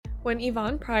When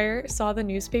Yvonne Pryor saw the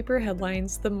newspaper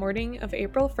headlines the morning of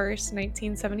April 1st,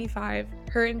 1975,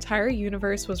 her entire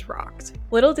universe was rocked.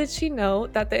 Little did she know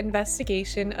that the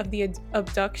investigation of the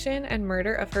abduction and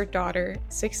murder of her daughter,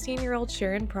 16-year-old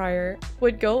Sharron Pryor,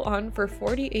 would go on for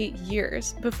 48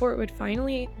 years before it would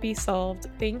finally be solved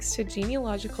thanks to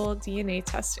genealogical DNA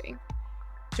testing.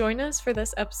 Join us for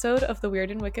this episode of the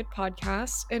Weird and Wicked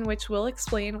podcast, in which we'll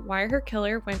explain why her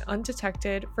killer went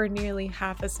undetected for nearly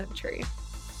half a century.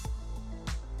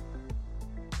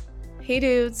 Hey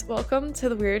dudes, welcome to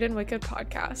the Weird and Wicked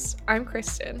podcast. I'm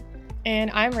Kristen.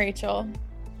 And I'm Rachel.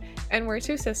 And we're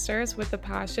two sisters with a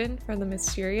passion for the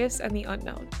mysterious and the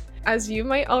unknown. As you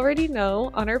might already know,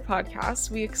 on our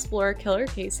podcast, we explore killer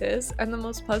cases and the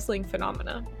most puzzling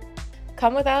phenomena.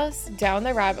 Come with us down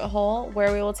the rabbit hole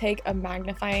where we will take a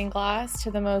magnifying glass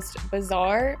to the most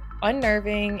bizarre,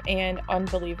 unnerving, and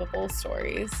unbelievable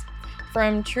stories.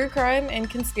 From true crime and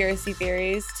conspiracy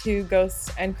theories to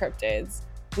ghosts and cryptids.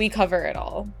 We cover it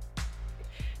all.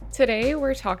 Today,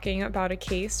 we're talking about a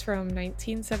case from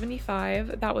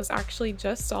 1975 that was actually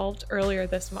just solved earlier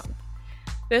this month.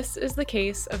 This is the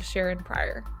case of Sharron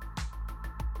Pryor.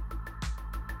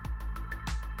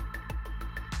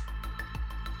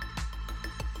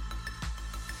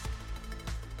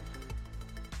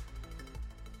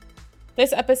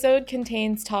 This episode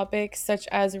contains topics such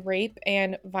as rape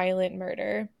and violent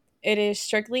murder. It is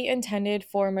strictly intended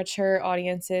for mature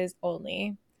audiences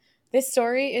only. This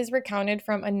story is recounted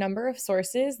from a number of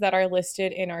sources that are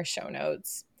listed in our show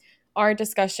notes. Our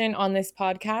discussion on this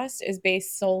podcast is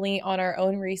based solely on our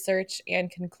own research and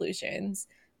conclusions.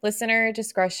 Listener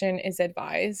discretion is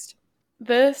advised.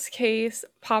 This case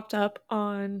popped up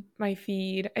on my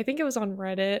feed. I think it was on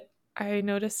Reddit. I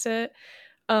noticed it.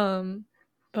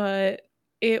 But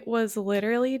it was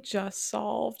literally just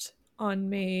solved on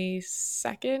May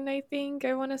 2nd, I think,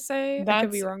 I want to say. I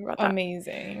could be wrong about that.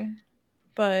 Amazing.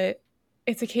 But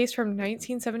it's a case from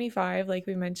 1975, like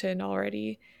we mentioned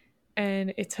already,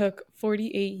 and it took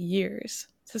 48 years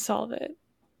to solve it,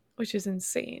 which is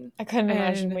insane. I couldn't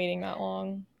imagine waiting that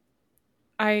long.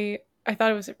 I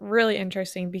thought it was really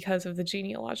interesting because of the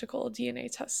genealogical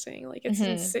DNA testing. Like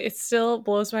it still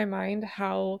blows my mind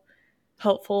how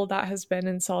helpful that has been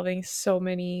in solving so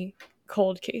many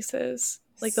cold cases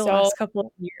like the last couple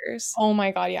of years. Oh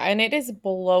my god, yeah. And it is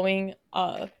blowing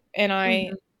up. And I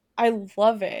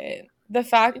love it. The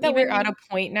fact that we're at a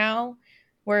point now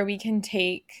where we can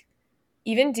take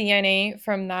even DNA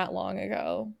from that long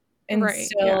ago and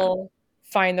still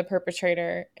find the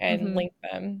perpetrator and link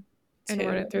them and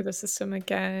run it through the system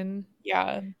again.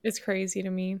 Yeah. It's crazy to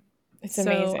me. It's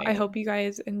amazing. I hope you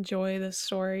guys enjoy this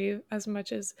story as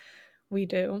much as we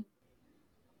do.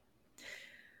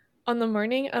 On the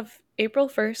morning of April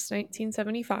 1st,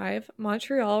 1975,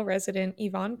 Montreal resident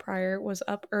Yvonne Pryor was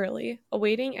up early,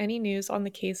 awaiting any news on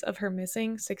the case of her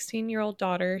missing 16-year-old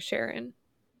daughter, Sharron.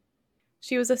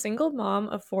 She was a single mom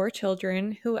of 4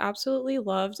 children who absolutely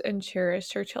loved and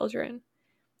cherished her children.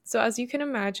 So as you can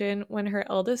imagine, when her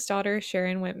eldest daughter,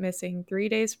 Sharron, went missing 3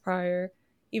 days prior,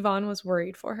 Yvonne was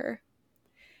worried for her.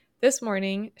 This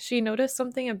morning, she noticed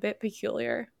something a bit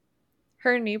peculiar.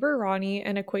 Her neighbor Ronnie,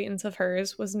 an acquaintance of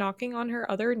hers, was knocking on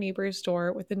her other neighbor's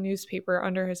door with a newspaper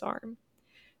under his arm.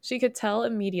 She could tell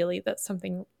immediately that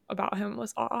something about him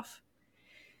was off.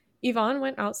 Yvonne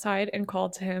went outside and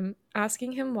called to him,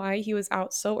 asking him why he was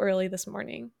out so early this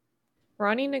morning.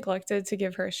 Ronnie neglected to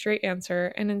give her a straight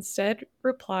answer and instead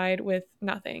replied with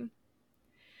nothing.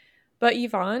 But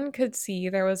Yvonne could see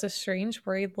there was a strange,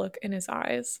 worried look in his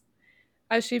eyes.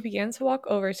 As she began to walk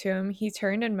over to him, he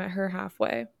turned and met her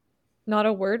halfway. Not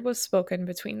a word was spoken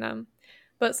between them,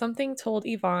 but something told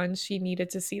Yvonne she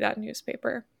needed to see that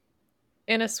newspaper.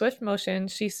 In a swift motion,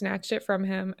 she snatched it from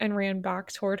him and ran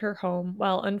back toward her home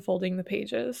while unfolding the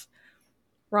pages.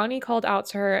 Ronnie called out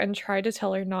to her and tried to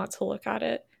tell her not to look at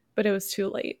it, but it was too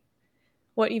late.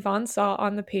 What Yvonne saw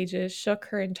on the pages shook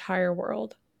her entire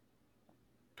world.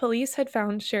 Police had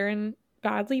found Sharron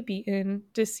badly beaten,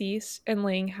 deceased, and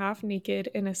laying half naked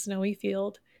in a snowy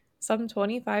field, some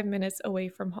 25 minutes away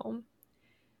from home.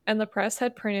 And the press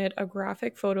had printed a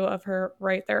graphic photo of her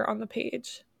right there on the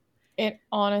page. It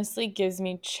honestly gives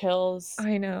me chills.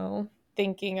 I know.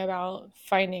 Thinking about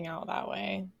finding out that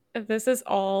way. If this is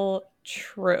all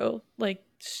true, like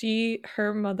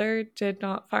her mother did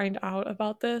not find out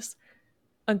about this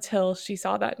until she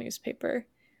saw that newspaper.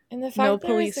 And the fact no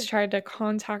police tried to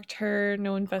contact her,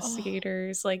 no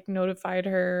investigators notified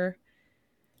her.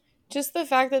 Just the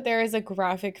fact that there is a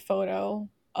graphic photo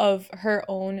of her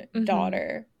own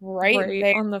daughter right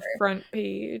there on the front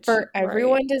page for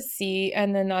everyone to see,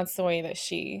 and then that's the way that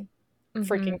she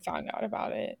freaking found out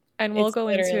about it. And we'll It's go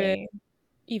into it literally,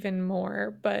 even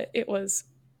more, but it was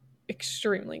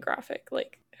extremely graphic.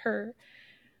 Like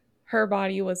her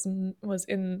body was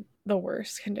in the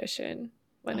worst condition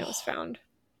when it was oh, found.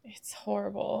 it's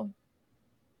horrible.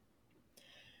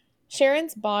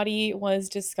 Sharon's body was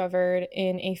discovered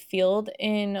in a field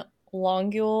in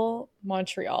Longueuil,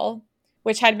 Montreal,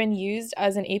 which had been used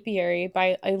as an apiary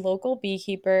by a local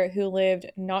beekeeper who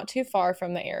lived not too far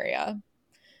from the area.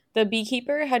 The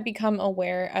beekeeper had become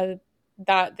aware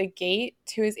that the gate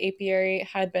to his apiary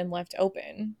had been left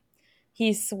open.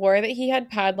 He swore that he had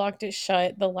padlocked it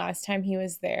shut the last time he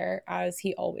was there, as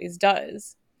he always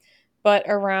does. But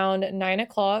around 9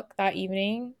 o'clock that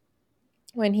evening,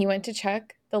 when he went to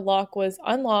check, the lock was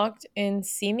unlocked and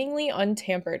seemingly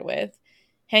untampered with,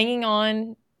 hanging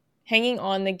on hanging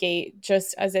on the gate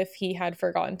just as if he had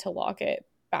forgotten to lock it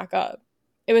back up.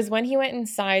 It was when he went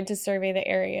inside to survey the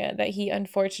area that he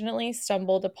unfortunately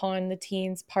stumbled upon the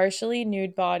teen's partially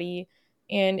nude body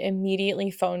and immediately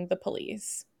phoned the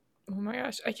police. Oh my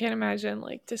gosh, I can't imagine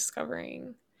like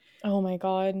discovering Oh my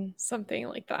god, something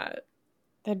like that.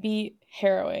 that'd be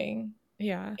harrowing.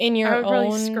 Yeah. In I your would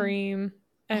probably own scream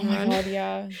Oh and my run god,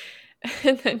 yeah.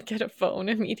 and then get a phone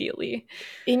immediately.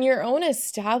 In your own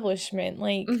establishment,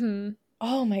 like, Hmm.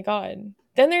 oh my god.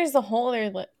 Then there's the whole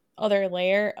other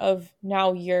layer of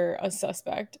now you're a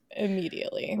suspect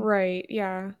immediately. Right,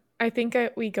 yeah. I think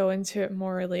we go into it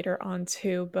more later on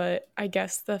too, but I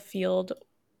guess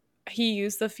he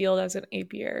used the field as an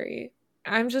apiary.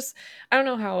 I'm just, I don't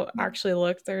know how it actually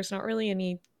looked. There's not really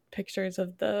any pictures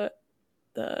of the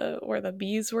where the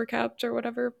bees were kept or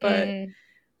whatever, but Mm,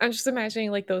 I'm just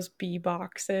imagining like those bee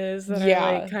boxes that are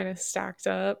like yeah. kind of stacked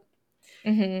up.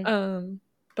 Hmm. Um,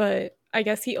 but I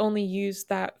guess he only used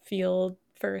that field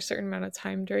for a certain amount of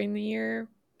time during the year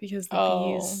because the Oh,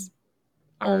 bees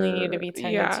only need to are, be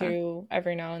tended yeah, to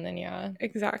every now and then, yeah.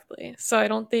 exactly. So I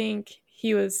don't think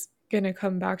he was gonna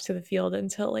come back to the field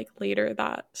until like later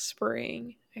that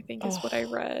spring, I think is what I Oh,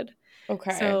 read.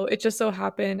 okay. So it just so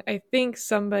happened, I think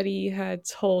somebody had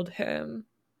told him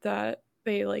that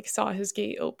they like saw his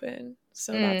gate open.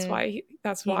 So Mm,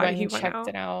 that's he why went he and went checked out.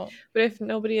 it out. But if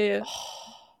nobody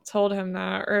Oh, told him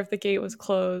that, or if the gate was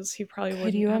closed, he probably could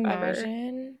wouldn't you have ever.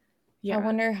 imagine? I Yeah,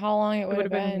 wonder how long it it would would have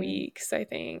have been been. weeks, I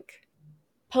think.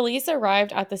 Police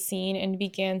arrived at the scene and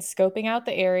began scoping out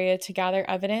the area to gather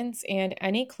evidence and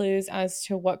any clues as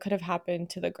to what could have happened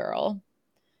to the girl.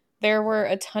 There were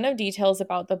a ton of details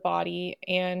about the body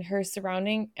and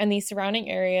the surrounding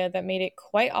area that made it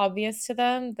quite obvious to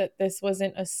them that this was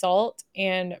an assault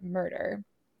and murder.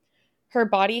 Her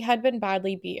body had been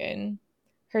badly beaten.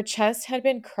 Her chest had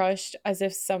been crushed as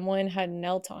if someone had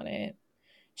knelt on it.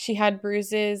 She had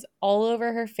bruises all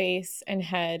over her face and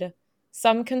head,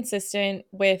 some consistent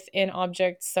with an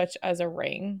object such as a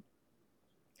ring.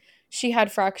 She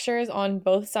had fractures on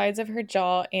both sides of her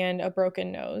jaw and a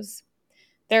broken nose.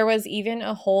 There was even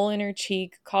a hole in her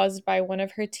cheek caused by one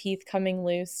of her teeth coming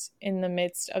loose in the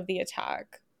midst of the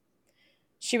attack.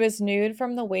 She was nude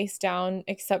from the waist down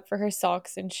except for her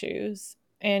socks and shoes,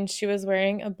 and she was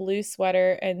wearing a blue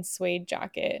sweater and suede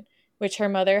jacket, which her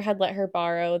mother had let her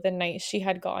borrow the night she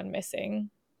had gone missing.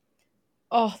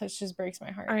 Oh, that just breaks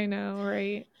my heart. I know,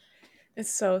 right?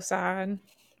 It's so sad.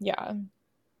 Yeah.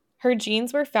 Her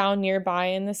jeans were found nearby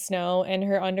in the snow, and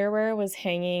her underwear was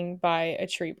hanging by a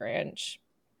tree branch.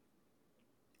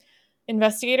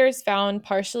 Investigators found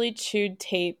partially chewed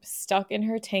tape stuck in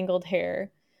her tangled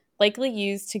hair, likely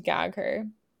used to gag her.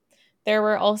 There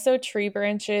were also tree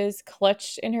branches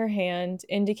clutched in her hand,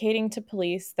 indicating to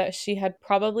police that she had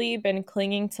probably been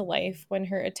clinging to life when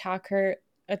her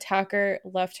attacker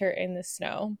left her in the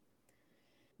snow.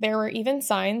 There were even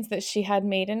signs that she had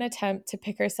made an attempt to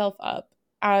pick herself up,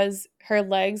 as her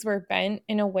legs were bent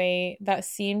in a way that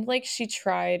seemed like she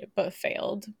tried but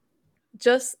failed.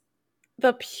 Just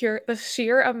the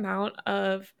sheer amount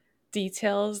of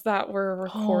details that were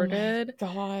Oh my recorded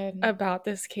god. about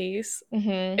this case,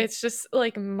 Mhm. it's just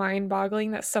like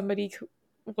mind-boggling that somebody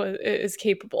is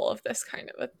capable of this kind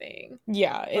of a thing.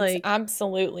 Yeah, it's Like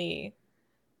absolutely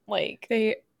like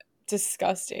they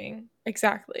disgusting.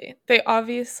 exactly. They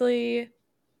obviously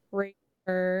raped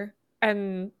her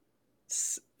and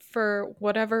for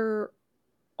whatever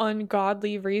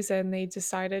ungodly reason they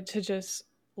decided to just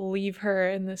leave her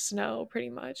in the snow pretty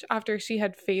much after she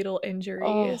had fatal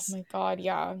Oh injuries. my god,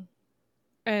 yeah.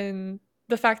 And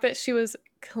the fact that she was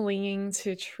clinging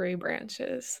to tree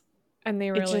branches and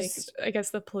they It were like, just I guess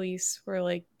the police were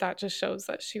like, that just shows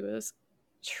that she was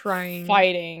trying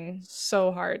fighting.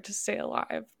 so hard to stay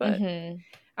alive, but Mhm.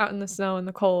 out in the snow and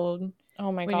the cold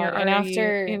Oh my when you're god. And already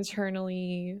after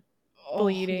internally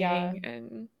oh yeah. bleeding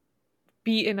and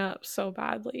beaten up so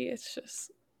badly. It's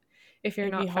just, if you're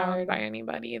It'd be not found by hard.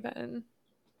 anybody, then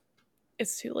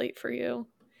it's too late for you.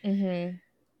 Mm-hmm.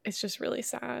 It's just really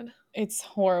sad. It's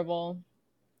horrible.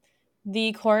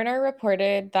 The coroner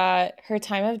reported that her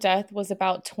time of death was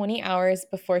about 20 hours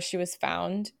before she was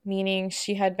found, meaning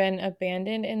she had been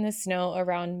abandoned in the snow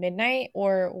around midnight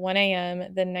or 1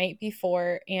 a.m. the night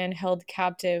before and held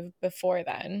captive before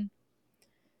then.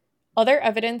 Other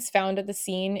evidence found at the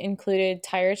scene included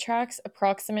tire tracks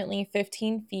approximately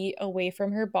 15 feet away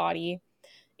from her body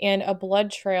and a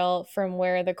blood trail from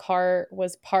where the car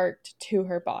was parked to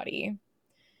her body.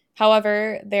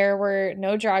 However, there were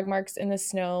no drag marks in the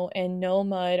snow and no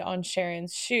mud on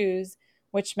Sharon's shoes,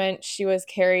 which meant she was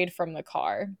carried from the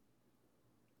car.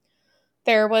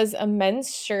 There was a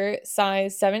men's shirt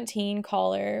size 17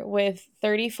 collar with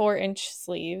 34-inch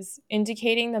sleeves,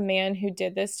 indicating the man who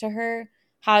did this to her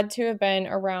had to have been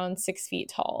around 6 feet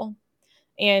tall.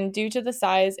 And due to the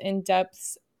size and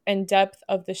depth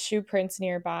of the shoe prints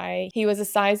nearby, he was a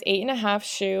size 8.5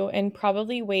 shoe and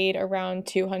probably weighed around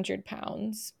 200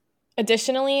 pounds.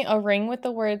 Additionally, a ring with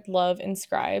the word love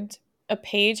inscribed, a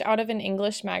page out of an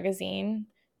English magazine,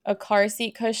 a car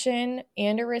seat cushion,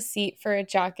 and a receipt for a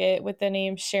jacket with the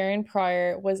name Sharron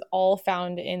Pryor was all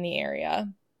found in the area.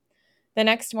 The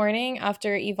next morning,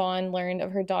 after Yvonne learned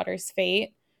of her daughter's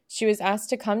fate, she was asked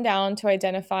to come down to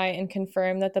identify and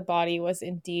confirm that the body was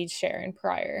indeed Sharron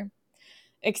Pryor.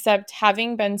 Except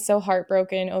having been so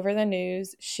heartbroken over the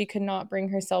news, she could not bring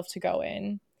herself to go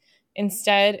in.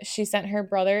 Instead, she sent her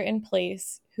brother in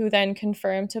place, who then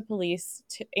confirmed to police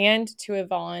and to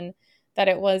Yvonne that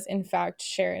it was, in fact,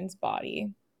 Sharon's body.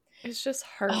 It's just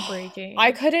Oh, I heartbreaking.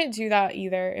 couldn't do that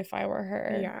either if I were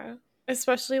her. Yeah.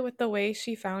 Especially with the way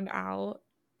she found out.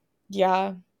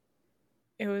 Yeah.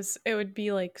 It would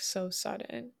be like so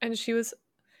sudden. And she was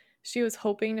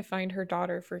hoping to find her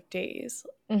daughter for days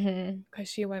Hmm. because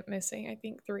she went missing, I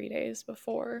think, 3 days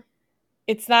before.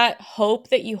 It's that hope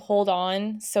that you hold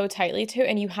on so tightly to,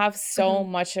 and you have so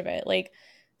Hmm. much of it. Like,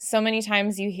 so many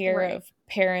times you hear Right. of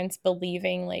parents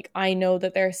believing, like, I know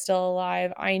that they're still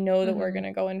alive. I know that we're Hmm. going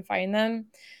to go and find them.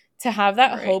 To have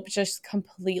that Right. hope just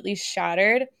completely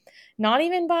shattered, not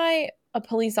even by a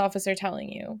police officer telling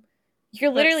you.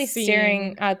 You're But literally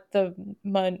staring seeing at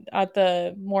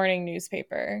the morning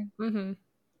newspaper. hmm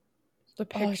the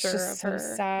Oh, it's picture just of so her,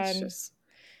 it's sad. just,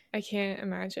 I can't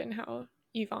imagine how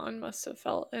Yvonne must have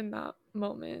felt in that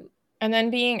moment. And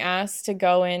then being asked to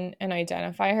go in and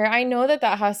identify her. I know that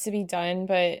that has to be done,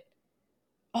 but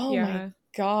oh my Yeah.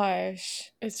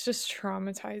 gosh. It's just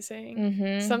traumatizing.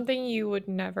 Mhm. Something you would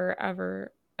never,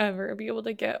 ever, ever be able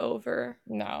to get over.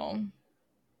 No.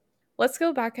 Let's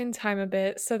go back in time a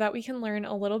bit so that we can learn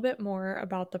a little bit more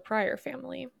about the Pryor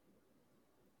family.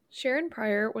 Sharon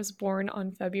Pryor was born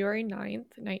on February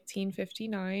 9th,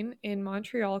 1959, in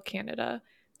Montreal, Canada,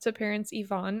 to parents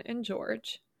Yvonne and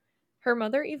George. Her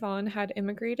mother, Yvonne, had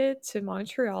immigrated to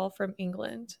Montreal from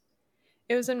England.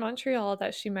 It was in Montreal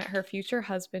that she met her future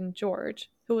husband, George,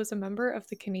 who was a member of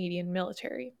the Canadian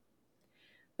military.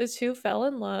 The two fell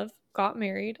in love, got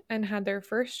married, and had their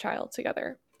first child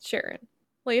together, Sharon.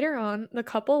 Later on, the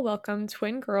couple welcomed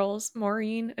twin girls,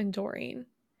 Maureen and Doreen.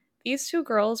 These two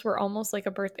girls were almost like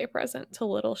a birthday present to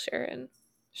little Sharon.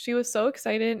 She was so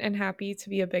excited and happy to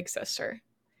be a big sister.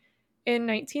 In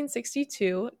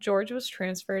 1962, George was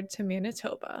transferred to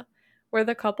Manitoba, where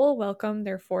the couple welcomed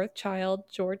their fourth child,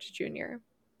 George Jr.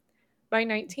 By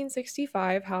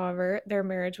 1965, however, their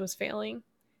marriage was failing.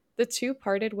 The two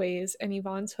parted ways, and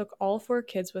Yvonne took all four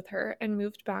kids with her and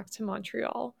moved back to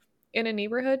Montreal, in a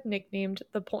neighborhood nicknamed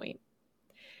The Point.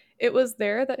 It was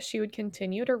there that she would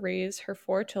continue to raise her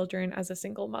four children as a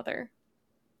single mother.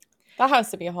 That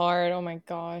has to be hard. Oh my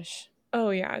gosh. Oh,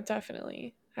 yeah,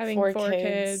 definitely. Having Four four kids,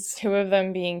 kids, two of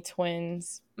them being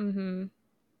twins. mm-hmm,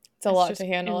 It's a it's lot to just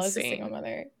handle as a single insane.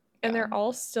 mother. And Yeah. they're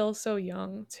all still so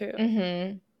young, too.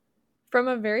 Mhm. From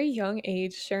a very young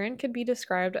age, Sharon could be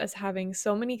described as having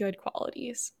so many good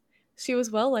qualities. She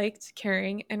was well liked,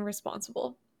 caring, and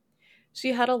responsible.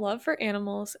 She had a love for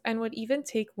animals and would even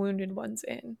take wounded ones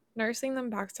in, nursing them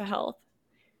back to health.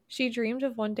 She dreamed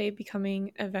of one day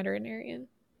becoming a veterinarian.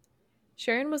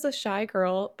 Sharon was a shy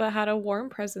girl but had a warm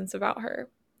presence about her,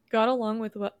 got along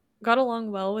with got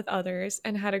along well with others,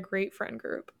 and had a great friend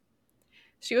group.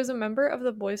 She was a member of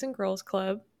the Boys and Girls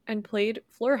Club and played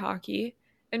floor hockey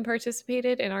and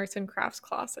participated in arts and crafts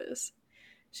classes.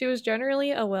 She was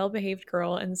generally a well behaved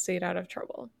girl and stayed out of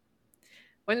trouble.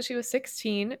 When she was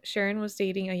 16, Sharon was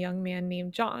dating a young man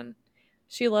named John.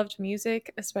 She loved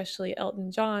music, especially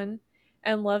Elton John,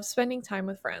 and loved spending time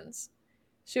with friends.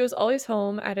 She was always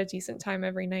home at a decent time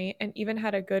every night and even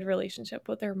had a good relationship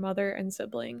with her mother and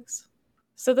siblings.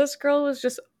 So this girl was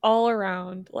just all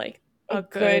around like A a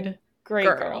good, good great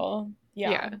girl. girl.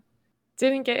 Yeah. Yeah.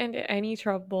 Didn't get into any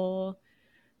trouble.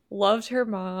 Loved her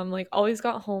mom, like always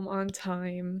got home on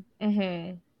time.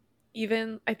 Mm-hmm.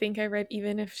 Even I think I read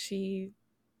even if she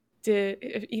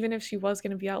was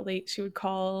going to be out late, she would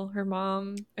call her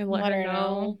mom and let Let her her know.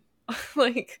 know.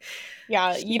 Like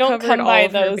Yeah, you she don't covered come all by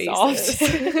of her those bases.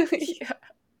 often. Yeah.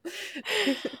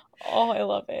 Oh, I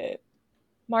love it.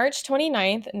 March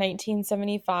 29th,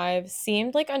 1975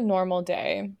 seemed like a normal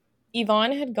day.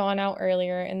 Yvonne had gone out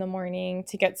earlier in the morning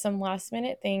to get some last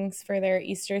minute things for their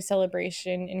Easter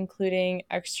celebration, including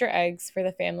extra eggs for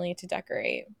the family to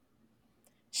decorate.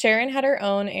 Sharon had her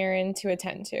own errand to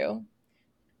attend to.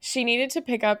 She needed to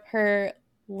pick up her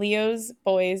Leo's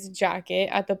Boys jacket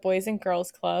at the Boys and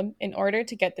Girls Club. In order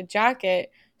to get the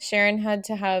jacket, Sharon had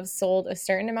to have sold a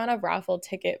certain amount of raffle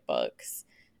ticket books,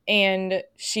 and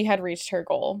she had reached her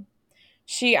goal.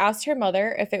 She asked her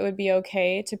mother if it would be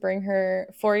okay to bring her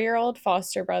 4-year-old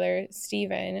foster brother,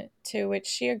 Stephen, to which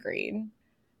she agreed.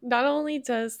 Not only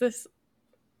does this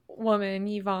woman,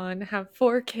 Yvonne, have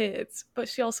 4 kids, but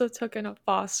she also took in a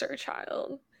foster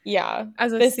child Yeah,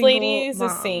 as a this lady single is a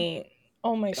mom. saint.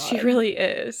 Oh my She God. really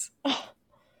is.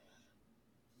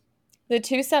 The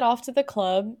two set off to the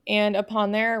club, and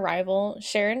upon their arrival,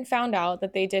 Sharon found out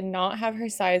that they did not have her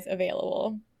size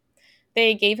available.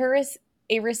 They gave her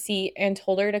a receipt and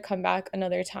told her to come back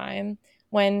another time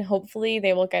when hopefully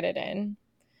they will get it in.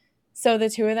 So the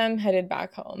two of them headed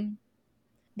back home.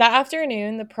 That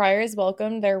afternoon, the Pryors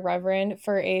welcomed their reverend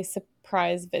for a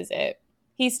surprise visit.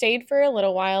 He stayed for a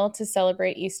little while to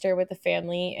celebrate Easter with the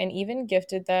family and even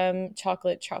gifted them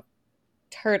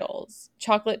turtles.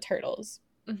 Chocolate turtles.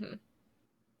 Hmm.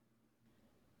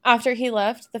 After he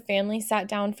left, the family sat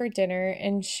down for dinner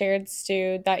and shared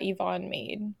stew that Yvonne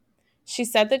made. She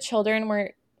said the children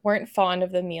weren't fond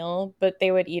of the meal, but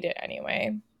they would eat it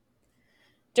anyway.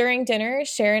 During dinner,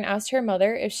 Sharon asked her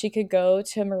mother if she could go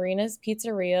to Marina's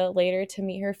pizzeria later to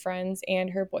meet her friends and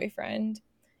her boyfriend.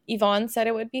 Yvonne said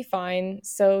it would be fine,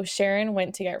 so Sharon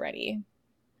went to get ready.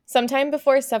 Sometime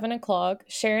before 7 o'clock,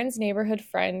 Sharon's neighborhood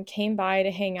friend came by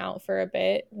to hang out for a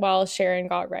bit while Sharon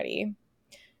got ready.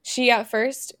 She at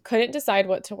first couldn't decide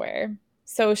what to wear,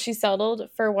 so she settled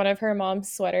for one of her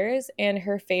mom's sweaters and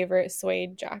her favorite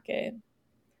suede jacket.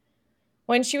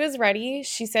 When she was ready,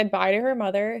 she said bye to her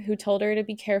mother, who told her to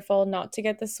be careful not to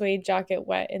get the suede jacket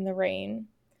wet in the rain.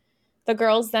 The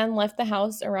girls then left the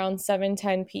house around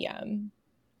 7:10 p.m.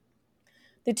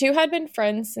 The two had been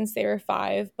friends since they were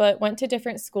 5, but went to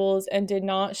different schools and did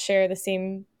not share the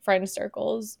same friend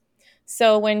circles.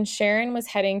 So when Sharon was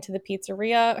heading to the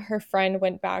pizzeria, her friend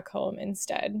went back home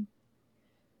instead.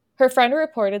 Her friend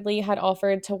reportedly had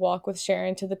offered to walk with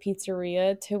Sharon to the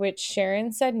pizzeria, to which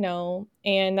Sharon said no,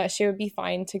 and that she would be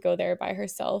fine to go there by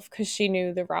herself because she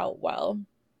knew the route well.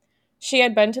 She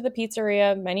had been to the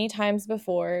pizzeria many times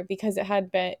before because it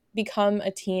had become a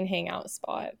teen hangout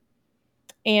spot.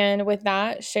 And with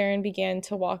that, Sharon began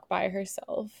to walk by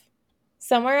herself.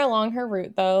 Somewhere along her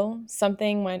route, though,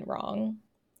 something went wrong.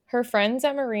 Her friends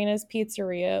at Marina's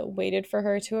pizzeria waited for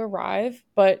her to arrive,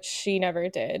 but she never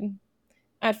did.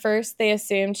 At first, they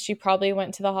assumed she probably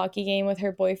went to the hockey game with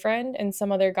her boyfriend and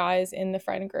some other guys in the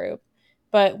friend group.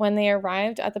 But when they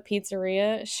arrived at the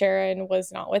pizzeria, Sharon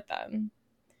was not with them.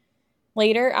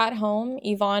 Later at home,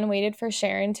 Yvonne waited for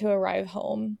Sharon to arrive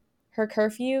home. Her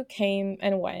curfew came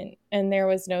and went, and there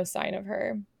was no sign of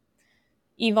her.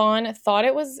 Yvonne thought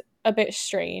it was a bit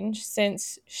strange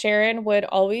since Sharon would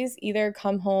always either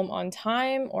come home on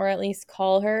time or at least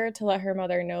call her to let her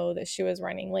mother know that she was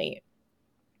running late.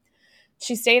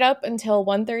 She stayed up until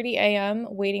 1:30 a.m.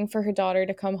 waiting for her daughter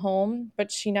to come home, but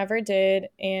she never did,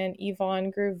 and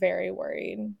Yvonne grew very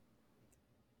worried.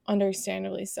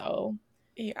 Understandably so.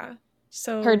 Yeah. Her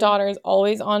So, daughter is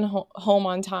always on home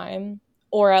on time,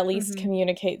 or at least mhm,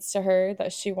 communicates to her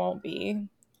that she won't be.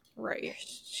 right.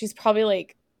 She's probably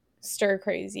like stir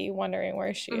crazy, wondering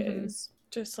where she Hmm. is.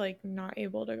 Just like not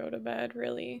able to go to bed,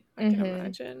 really. I can Mm-hmm.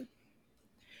 imagine.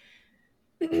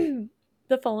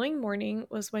 The following morning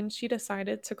was when she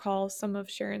decided to call some of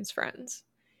Sharon's friends.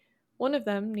 One of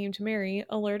them, named Mary,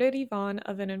 alerted Yvonne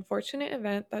of an unfortunate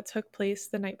event that took place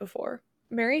the night before.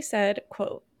 Mary said,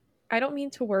 quote, "I don't mean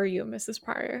to worry you, Mrs.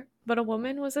 Pryor, but a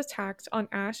woman was attacked on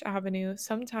Ash Avenue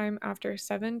sometime after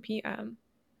 7 p.m."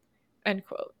 End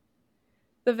quote.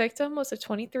 The victim was a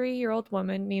 23-year-old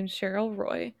woman named Cheryl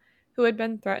Roy, who had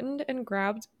been threatened and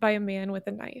grabbed by a man with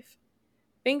a knife.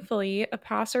 Thankfully, a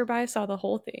passerby saw the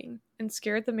whole thing and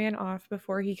scared the man off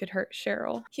before he could hurt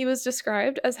Cheryl. He was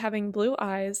described as having blue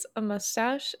eyes, a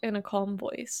mustache, and a calm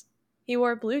voice. He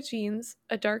wore blue jeans,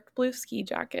 a dark blue ski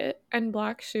jacket, and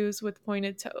black shoes with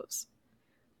pointed toes.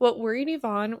 What worried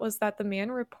Yvonne was that the man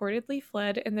reportedly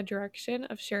fled in the direction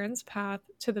of Sharon's path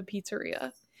to the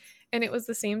pizzeria, and it was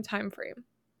the same time frame.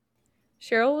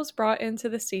 Cheryl was brought into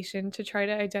the station to try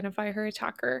to identify her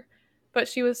attacker, but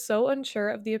she was so unsure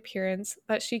of the appearance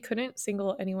that she couldn't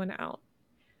single anyone out.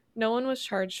 No one was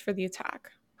charged for the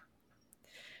attack.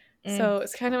 Mm, So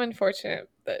it's kind of unfortunate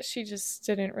that she just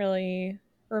didn't really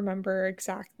remember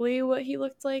exactly what he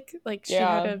looked like. Like, she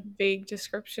had yeah. a vague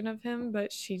description of him,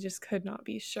 but she just could not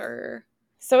be sure.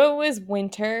 So it was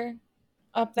winter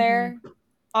up Hmm. there. Yeah.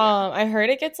 I heard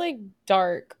it gets like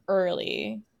dark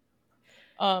early,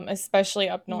 especially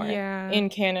up north Yeah. in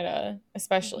Canada,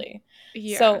 especially.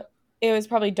 Yeah. So it was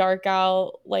probably dark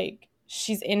out. Like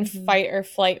she's in Hmm. fight or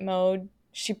flight mode.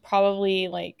 She probably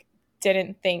like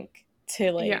didn't think to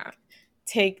Yeah. like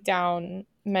take down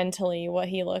mentally what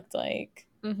he looked like,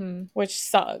 Hmm. which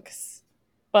sucks.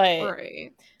 But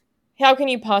Right. how can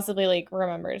you possibly like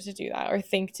remember to do that or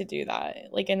think to do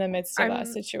that like in the midst of that I'm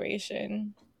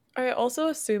situation? I also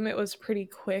assume it was pretty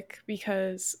quick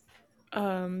because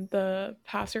the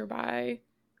passerby,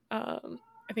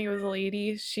 I think it was a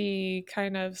lady, she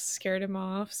kind of scared him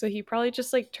off. So he probably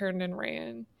just like turned and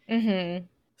ran. Mhm.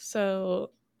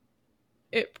 So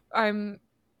I'm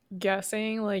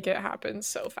guessing like it happened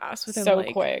so fast within So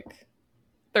like quick.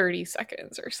 30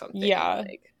 seconds or something. Yeah.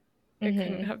 Like it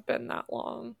couldn't Mhm. have been that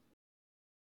long.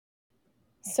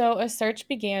 So a search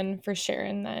began for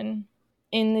Sharon then.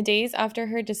 In the days after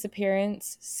her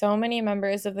disappearance, so many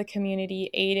members of the community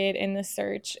aided in the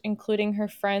search, including her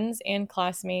friends and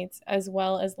classmates, as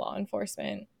well as law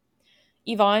enforcement.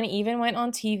 Yvonne even went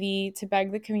on TV to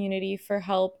beg the community for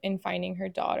help in finding her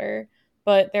daughter,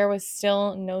 but there was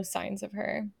still no signs of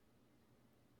her.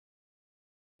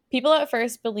 People at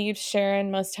first believed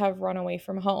Sharon must have run away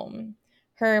from home.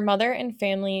 Her mother and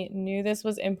family knew this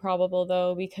was improbable,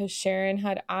 though, because Sharon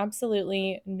had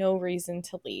absolutely no reason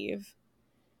to leave.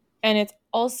 And it's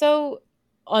also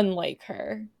unlike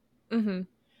her. Mm-hmm.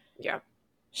 Yeah.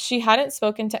 She hadn't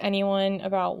spoken to anyone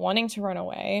about wanting to run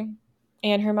away,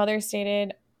 and her mother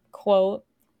stated, quote,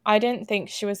 I didn't think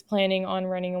she was planning on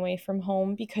running away from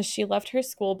home because she left her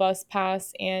school bus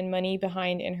pass and money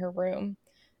behind in her room.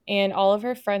 And all of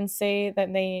her friends say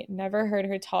that they never heard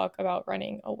her talk about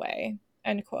running away,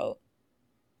 end quote.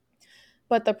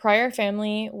 But the Pryor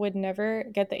family would never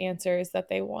get the answers that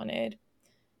they wanted.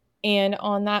 And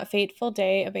on that fateful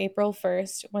day of April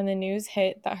 1st, when the news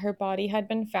hit that her body had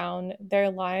been found,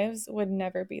 their lives would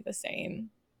never be the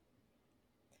same.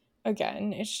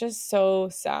 Again, it's just so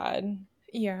sad.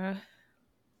 Yeah.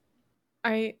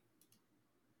 I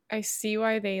I see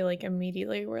why they like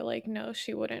immediately were like, no,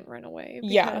 she wouldn't run away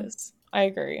Yeah, because I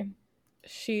agree.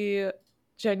 she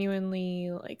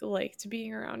genuinely like liked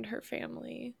being around her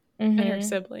family and her Mm-hmm.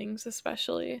 siblings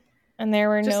especially. And there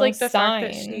were Just no like the fact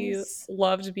that she signs.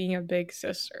 loved being a big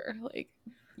sister. Like,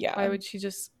 why Yeah, would she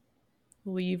just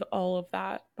leave all of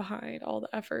that behind, all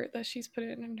the effort that she's put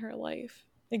in her life,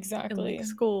 in like exactly.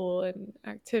 school and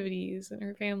activities and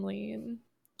her family and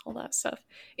all that stuff.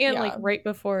 And like Yeah. right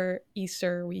before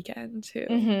Easter weekend too.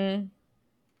 Mm-hmm.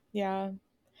 Yeah.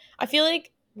 I feel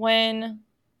like when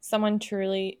someone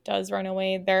truly does run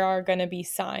away, there are going to be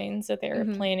signs that they were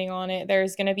Mhm. planning on it.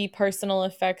 There's going to be personal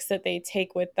effects that they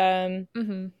take with them.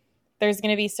 Mhm. There's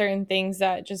going to be certain things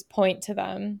that just point to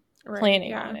them Right,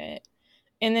 planning on yeah. it.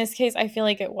 In this case, I feel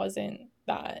like it wasn't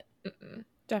that. Mm-mm.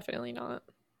 Definitely not.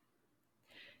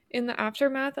 In the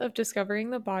aftermath of discovering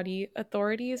the body,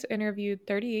 authorities interviewed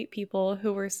 38 people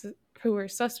who were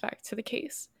suspect to the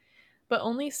case, but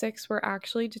only 6 were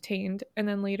actually detained and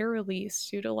then later released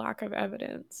due to lack of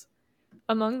evidence.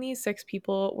 Among these 6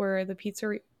 people were the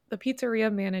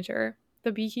pizzeria manager,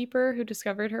 the beekeeper who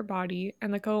discovered her body,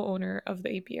 and the co-owner of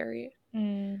the apiary,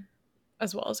 Mm,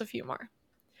 as well as a few more.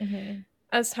 mm-hmm.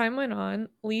 As time went on,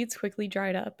 leads quickly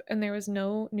dried up, and there was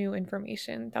no new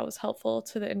information that was helpful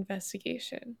to the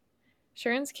investigation.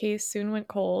 Sharon's case soon went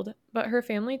cold, but her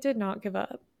family did not give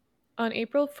up. On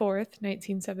April 4th,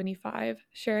 1975,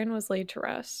 Sharon was laid to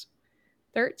rest.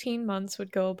 13 months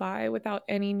would go by without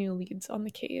any new leads on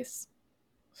the case.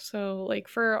 So, like,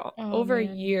 for Oh, over a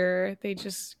man. year, they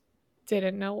just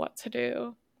didn't know what to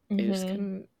do. They just Mm-hmm.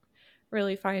 couldn't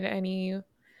really find any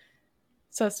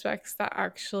suspects that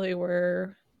actually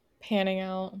were Panning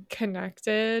out.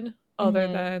 connected other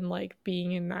Mm-hmm. than like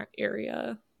being in that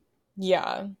area,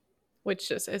 Yeah, which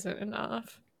just isn't enough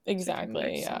to convict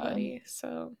exactly. Yeah. somebody.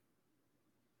 So,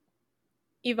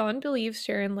 Yvonne believes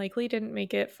Sharon likely didn't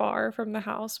make it far from the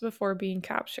house before being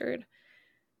captured.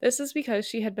 This is because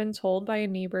she had been told by a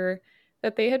neighbor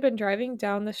that they had been driving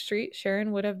down the street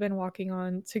Sharon would have been walking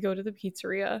on to go to the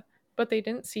pizzeria, but they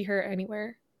didn't see her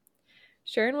anywhere.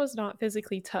 Sharon was not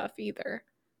physically tough either,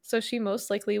 so she most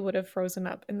likely would have frozen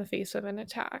up in the face of an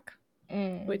attack,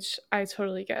 Mm. which I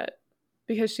totally get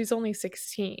because she's only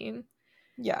 16.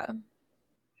 Yeah.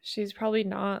 She's probably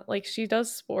not like she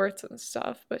does sports and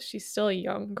stuff, but she's still a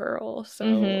young girl. So,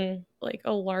 Mm-hmm. like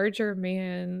a larger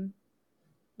man,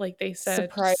 like they said,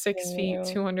 six Surprising feet, you.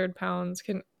 200 pounds,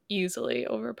 can easily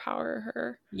overpower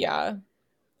her. Yeah.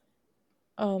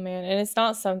 Oh man, and it's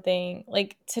not something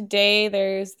like today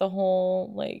there's the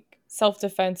whole like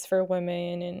self-defense for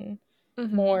women and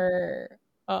Mm-hmm. more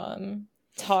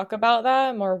talk about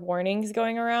that, more warnings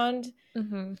going around.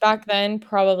 Mm-hmm. Back then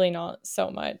probably not so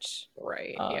much.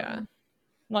 Right. Yeah.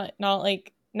 Um not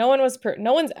like no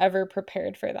one's ever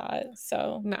prepared for that.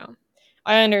 So, No.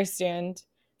 I understand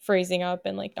freezing up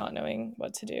and like not knowing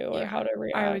what to do or how Yeah.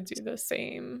 to I would do react. the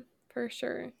same for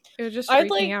sure. It would just I'd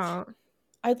freak me like out.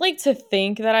 I'd like to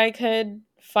think that I could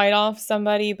fight off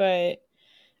somebody, but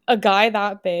a guy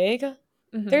that big,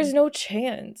 Mm-hmm. there's no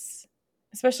chance.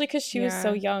 Especially because she was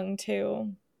so Yeah. young,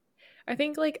 too. I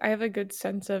think like I have a good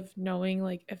sense of knowing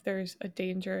like if there's a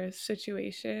dangerous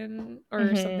situation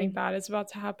or something Mm-hmm. bad is about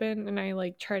to happen, and I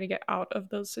like try to get out of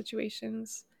those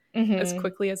situations as Mm-hmm.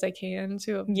 quickly as I can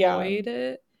to Yeah. avoid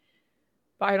it.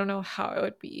 But I don't know how it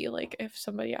would be like if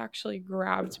somebody actually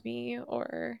grabbed me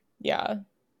or Yeah.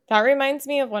 That reminds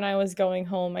me of when I was going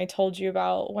home. I told you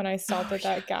about when I stopped oh at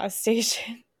yeah. that gas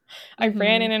station. I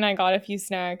ran Mm-hmm. in and I got a few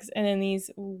snacks, and then these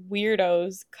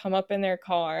weirdos come up in their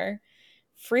car,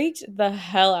 freaked the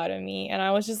hell out of me, and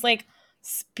I was just like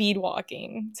speed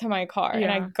walking to my car. And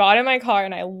I Yeah. got in my car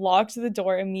and I locked the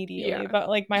door immediately, Yeah. but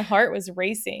like my heart was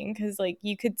racing because like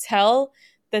you could tell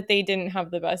that they didn't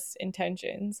have the best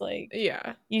intentions. Like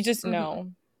Yeah. you just Mm-hmm.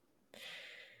 know.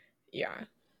 Yeah.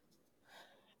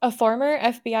 A former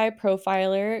FBI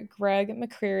profiler, Greg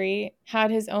McCreary, had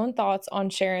his own thoughts on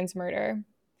Sharon's murder.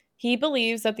 He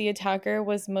believes that the attacker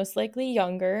was most likely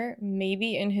younger,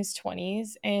 maybe in his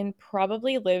 20s, and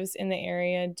probably lives in the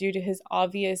area due to his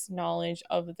obvious knowledge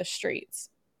of the streets.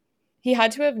 He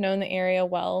had to have known the area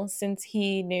well since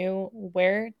he knew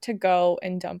where to go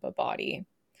and dump a body.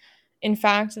 In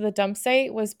fact, the dump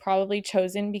site was probably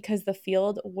chosen because the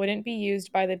field wouldn't be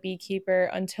used by the beekeeper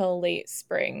until late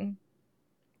spring.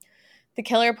 The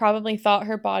killer probably thought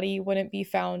her body wouldn't be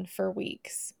found for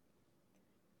weeks.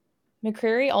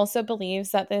 McCreary also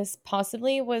believes that this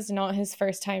possibly was not his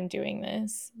first time doing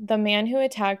this. The man who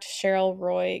attacked Cheryl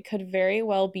Roy could very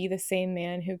well be the same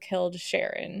man who killed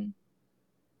Sharon.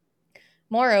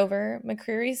 Moreover,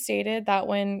 McCreary stated that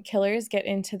when killers get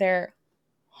into their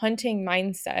hunting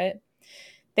mindset,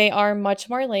 they are much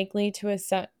more likely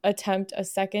to attempt a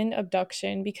second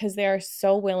abduction because they are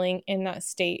so willing in that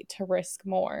state to risk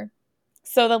more.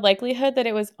 So the likelihood that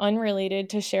it was unrelated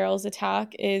to Cheryl's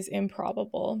attack is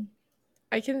improbable.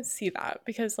 I can see that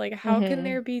because like how can Mm-hmm.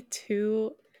 there be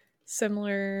two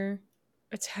similar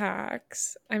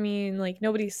attacks? I mean, like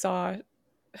nobody saw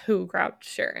who grabbed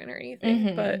Sharon or anything,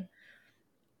 Mm-hmm. but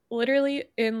literally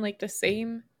in like the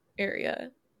same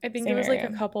area. I think it Same was like a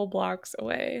area. couple blocks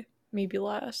away, maybe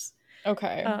less.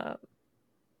 Okay. Um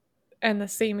and the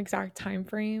same exact time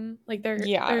frame. Like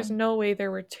Yeah. there's no way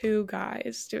there were two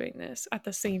guys doing this at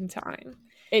the same time.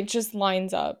 It just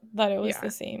lines up that it was the Yeah.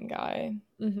 same guy.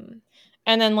 Mhm.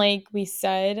 And then, like we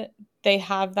said, they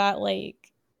have that,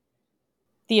 like,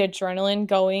 the adrenaline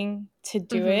going to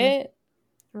do Mhm. it.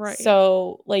 Right.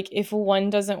 So, like, if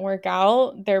one doesn't work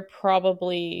out, they're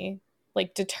probably,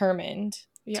 like, determined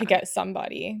to Yeah. get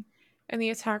somebody And the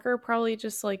attacker probably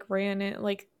just like ran it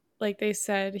like they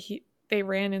said they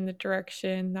ran in the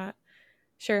direction that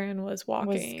Sharon was was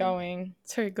walking going.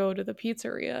 to go to the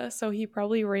pizzeria. So he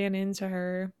probably ran into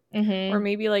her or Mm-hmm.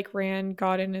 maybe like ran,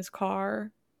 got in his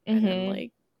car and then Mm-hmm.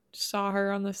 like saw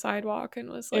her on the sidewalk and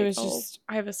was It like, was "Oh, just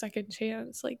I have a second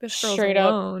chance. Like this girl's straight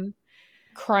up alone."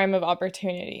 crime of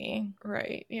opportunity.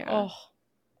 Right. Yeah. Oh,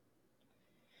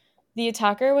 the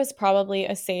attacker was probably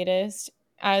a sadist,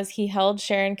 as he held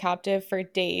Sharon captive for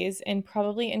days and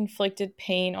probably inflicted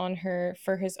pain on her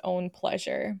for his own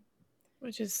pleasure.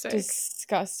 Which is sick.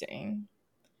 Disgusting.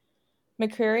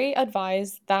 McCreary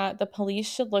advised that the police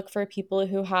should look for people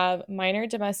who have minor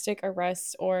domestic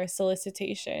arrests or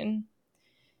solicitation.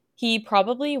 He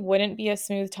probably wouldn't be a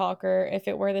smooth talker if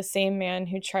it were the same man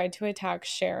who tried to attack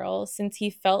Cheryl, since he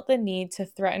felt the need to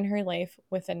threaten her life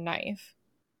with a knife.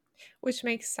 Which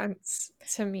makes sense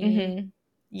to me Mm-hmm.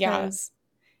 Yeah. cuz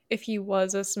if he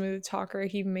was a smooth talker,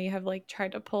 he may have like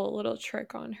tried to pull a little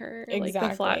trick on her, like the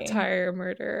flat Exactly. tire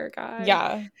murderer guy.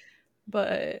 Yeah.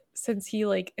 But since he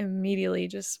like immediately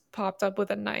just popped up with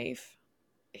a knife,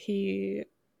 he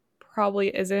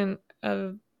probably isn't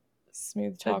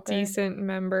Smooth a talker. decent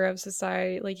member of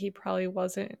society. Like he probably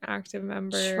wasn't an active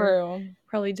member, True.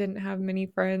 probably didn't have many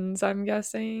friends, I'm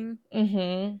guessing.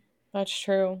 Mm-hmm. That's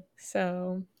true.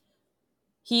 So,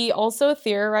 He also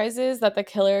theorizes that the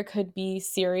killer could be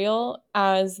serial,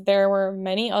 as there were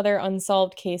many other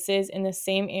unsolved cases in the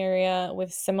same area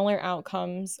with similar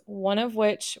outcomes, one of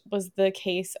which was the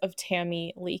case of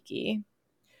Tammy Leakey.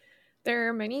 there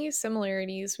are many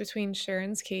similarities between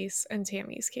Sharon's case and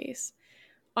Tammy's case.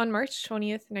 On March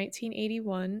 20th,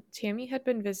 1981, Tammy had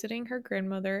been visiting her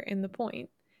grandmother in the Point,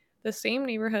 the same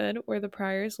neighborhood where the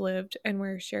Pryors lived and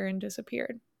where Sharon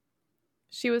disappeared.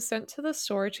 She was sent to the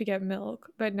store to get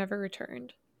milk, but never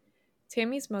returned.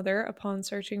 Tammy's mother, upon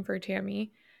searching for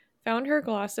Tammy, found her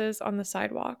glasses on the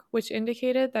sidewalk, which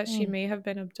indicated that she Mm. may have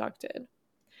been abducted.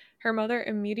 Her mother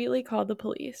immediately called the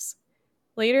police.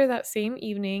 Later that same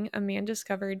evening, a man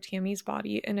discovered Tammy's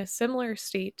body in a similar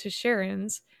state to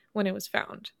Sharon's when it was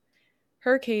found.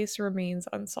 Her case remains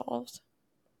unsolved.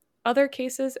 Other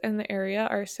cases in the area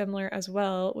are similar as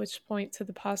well, which point to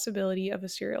the possibility of a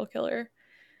serial killer.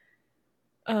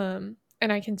 And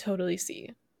I can totally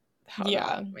see how Yeah.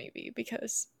 that may be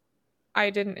because I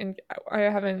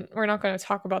haven't, we're not going to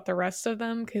talk about the rest of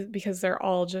them because they're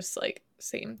all just like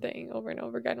same thing over and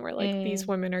over again where like these Mm.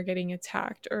 women are getting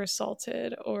attacked or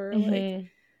assaulted or like Mm-hmm.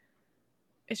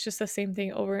 it's just the same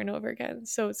thing over and over again.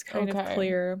 So it's kind of Okay.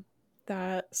 clear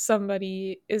that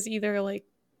somebody is either like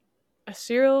a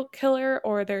serial killer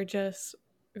or they're just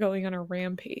going on a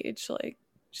rampage, like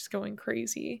just going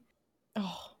crazy.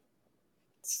 Oh,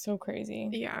 it's so crazy.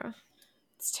 Yeah.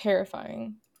 It's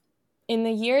terrifying. In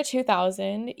the year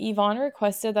 2000, Yvonne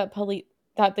requested that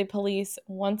the police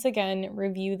once again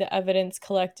review the evidence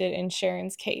collected in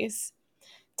Sharon's case.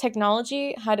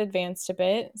 Technology had advanced a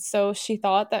bit, so she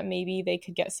thought that maybe they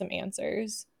could get some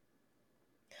answers.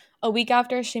 A week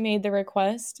after she made the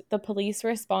request, the police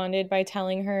responded by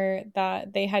telling her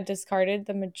that they had discarded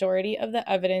the majority of the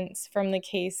evidence from the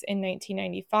case in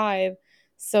 1995,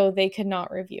 so they could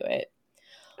not review it.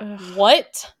 Ugh,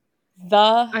 What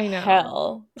the I know.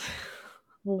 hell?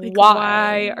 Like, why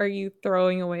Why? are you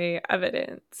throwing away It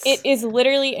evidence? is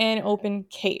literally an open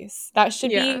case. That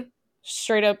should Yeah. be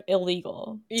straight up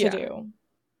illegal to Yeah. do.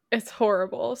 It's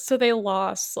horrible. So they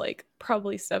lost like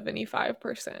probably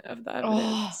 75% of the Oh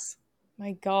evidence,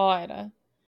 my God.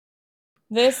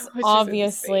 This which is insane.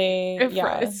 obviously,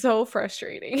 yeah. It's so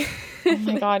frustrating. Oh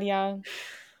my God, yeah.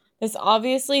 This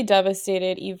obviously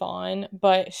devastated Yvonne,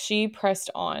 but she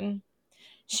pressed on.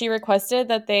 She requested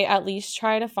that they at least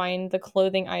try to find the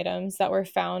clothing items that were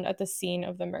found at the scene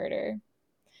of the murder.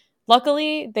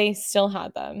 Luckily, they still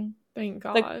had them. Thank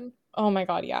The God. Oh my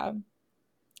God, yeah.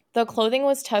 The clothing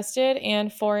was tested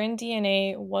and foreign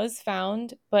DNA was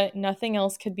found, but nothing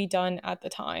else could be done at the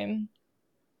time.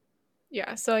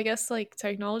 Yeah, so I guess like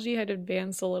technology had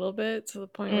advanced a little bit to the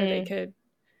point where Mm, they could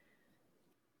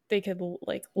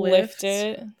like lift lift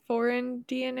it. foreign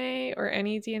DNA or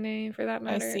any DNA for that I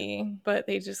matter, see. but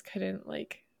they just couldn't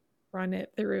like run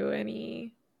it through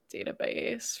any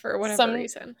database for whatever Some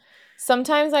reason.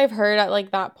 Sometimes I've heard at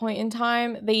like that point in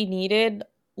time they needed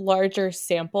larger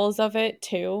samples of it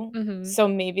too. Mhm. So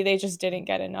maybe they just didn't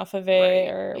get enough of it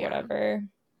Right. or Yeah. whatever.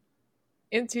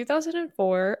 In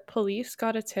 2004, police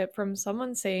got a tip from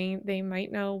someone saying they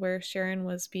might know where Sharon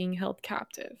was being held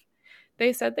captive.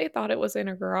 They said they thought it was in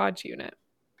a garage unit.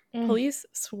 Mm, Police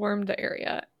swarmed the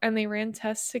area and they ran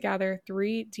tests to gather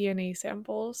 3 DNA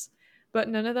samples, but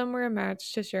none of them were a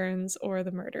match to Sharon's or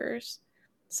the murderers.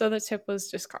 So the tip was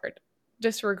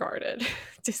disregarded,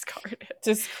 discarded.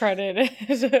 discredited.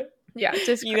 Yeah, Either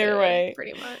discredited way.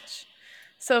 pretty much.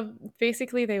 So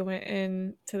basically, they went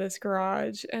into this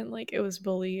garage and like it was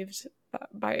believed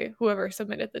by whoever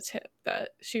submitted the tip that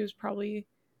she was probably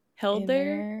held In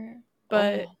there, there.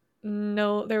 but Oh,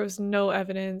 no, there was no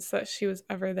evidence that she was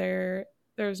ever there.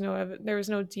 There was no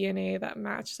DNA that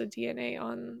matched the DNA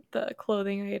on the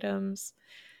clothing items.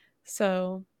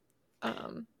 So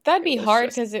that'd it be was hard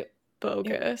just because it,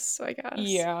 bogus, I guess.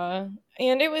 yeah.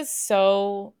 And it was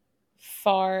so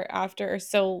far after, or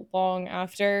so long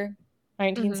after Hmm.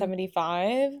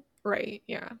 1975. Right,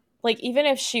 yeah. Like, even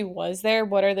if she was there,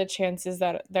 what are the chances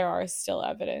that there are still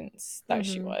evidence that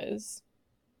she Hmm. was?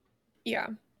 Yeah.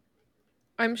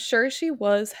 I'm sure she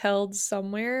was held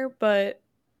somewhere, but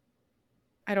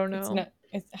I don't It's know. not,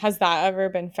 has that ever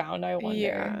been found, I wonder?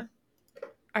 Yeah,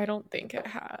 I don't think it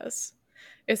has.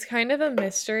 It's kind of a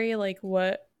mystery, like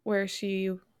what where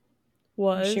she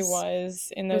Where she was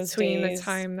was in those between the days.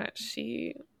 time that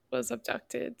she was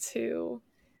abducted to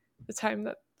the time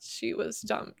that she was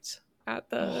dumped at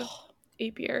the Oh.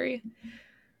 apiary.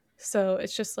 So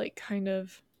it's just like kind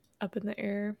of up in the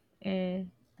air. Mm.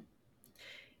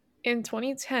 In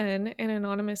 2010, an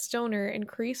anonymous donor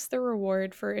increased the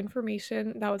reward for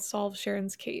information that would solve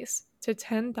Sharon's case to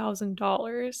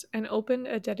 $10,000 and opened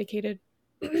a dedicated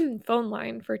phone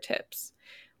line for tips,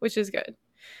 which is good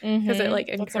because it like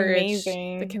That's encouraged the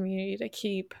amazing. community to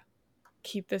keep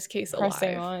this case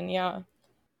Pressing alive. on, yeah.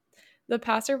 The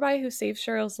passerby who saved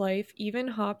Cheryl's life even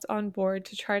hopped on board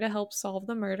to try to help solve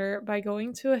the murder by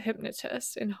going to a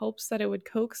hypnotist in hopes that it would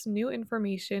coax new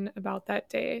information about that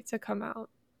day to come out.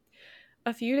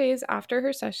 A few days after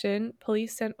her session,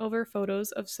 police sent over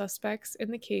photos of suspects in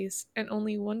the case, and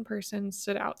only one person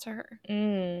stood out to her.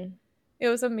 Mm. It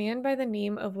was a man by the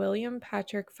name of William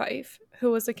Patrick Fife,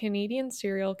 who was a Canadian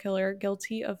serial killer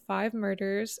guilty of 5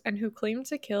 murders and who claimed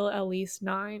to kill at least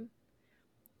 9.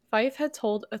 Fife had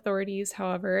told authorities,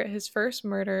 however, his first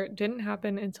murder didn't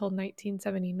happen until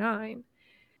 1979.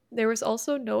 There was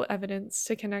also no evidence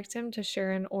to connect him to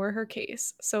Sharon or her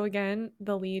case, so again,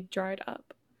 the lead dried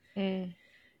up. Mm.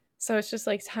 So it's just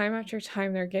like time after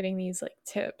time they're getting these like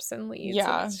tips and leads, and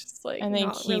Yeah. it's just like And they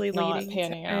not really keep not leading to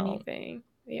panning out. anything.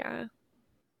 Yeah.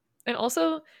 And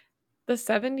also, the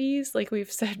 70s, like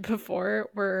we've said before,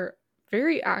 were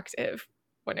very active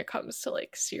when it comes to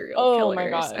like serial Oh my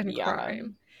killers God. and Yeah.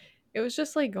 crime. It was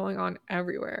just like going on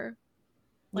everywhere.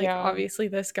 Like Yeah. obviously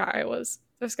this guy was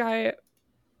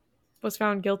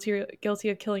found guilty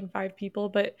of killing 5 people,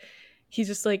 but he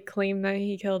just like claimed that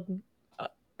he killed uh,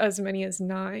 as many as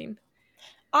 9.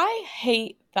 I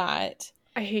hate that.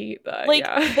 I hate that. Like,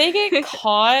 Yeah. they get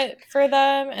caught for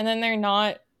them and then they're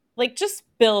not, like, just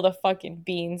spill the fucking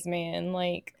beans, man.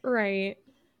 Like, Right.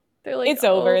 They're like, it's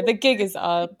 "Oh, over. The gig I is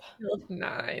up. killed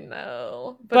 9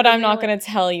 though." But But then I'm they not like, going to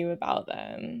tell you about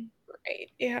them. right.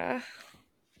 Yeah.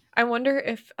 I wonder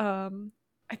if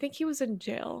I think he was in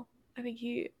jail. I think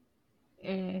he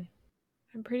Mm.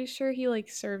 I'm pretty sure he like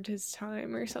served his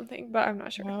time or something, but I'm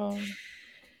not sure. Well,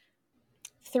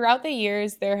 throughout the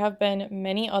years, there have been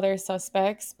many other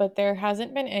suspects, but there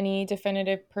hasn't been any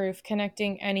definitive proof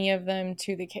connecting any of them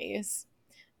to the case.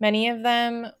 Many of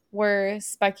them were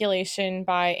speculation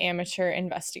by amateur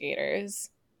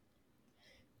investigators.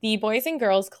 The Boys and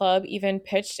Girls Club even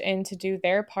pitched in to do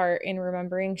their part in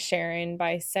remembering Sharon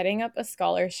by setting up a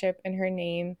scholarship in her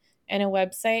name and a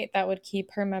website that would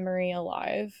keep her memory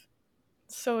alive.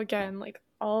 So again, like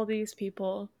all these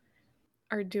people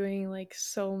are doing like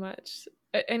so much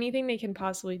anything they can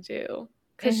possibly do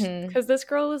Mhm. cuz this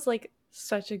girl was like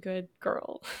such a good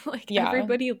girl. Like Yeah,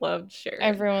 everybody loved Sharon.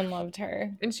 everyone loved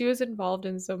her. And she was involved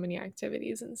in so many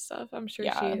activities and stuff. I'm sure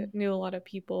Yeah. she knew a lot of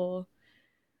people.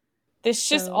 This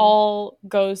just So, all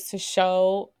goes to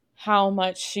show how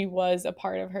much she was a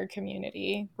part of her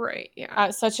community right, yeah.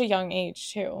 at such a young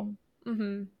age, too.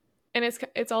 Mhm. And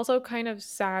it's also kind of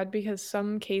sad because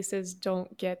some cases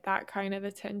don't get that kind of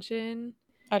attention.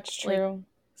 That's Like true.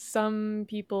 some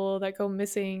people that go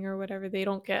missing or whatever, they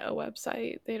don't get a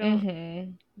website. They don't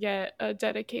Mhm. get a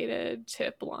dedicated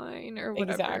tip line or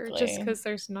whatever just Exactly. cuz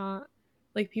there's not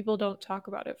like people don't talk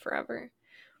about it forever.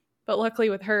 But luckily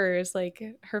with hers, like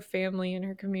her family and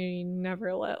her community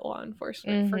never let law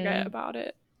enforcement forget Mhm. about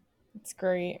it. It's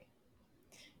great.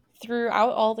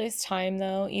 Throughout all this time,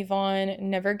 though, Yvonne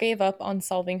never gave up on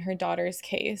solving her daughter's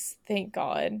case. Thank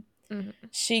God. Mhm.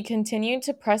 She continued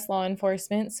to press law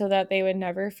enforcement so that they would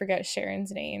never forget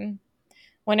Sharon's name.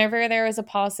 Whenever there was a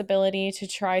possibility to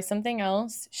try something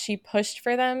else, she pushed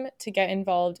for them to get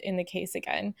involved in the case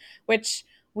again, which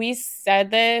we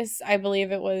said this, I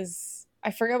believe it was,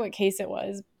 I forget what case it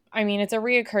was. I mean, it's a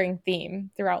reoccurring theme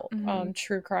throughout Mhm.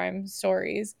 true crime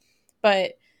stories,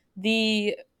 but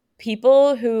the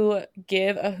people who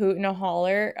give a hoot and a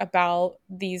holler about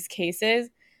these cases,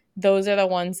 those are the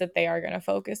ones that they are going to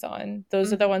focus on.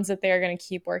 Those are the Mhm. ones that they are going to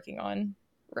keep working on.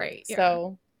 Right, yeah.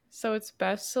 So So it's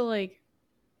best to like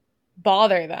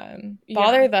bother them, yeah,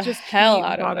 bother the just hell keep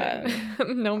out of bothering them.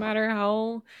 them no matter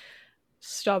how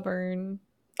stubborn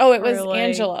Oh, it or was like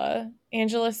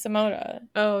Angela Samota,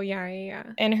 oh yeah, yeah.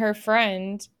 and her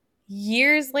friend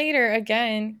years later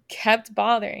again kept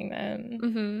bothering Yeah. them.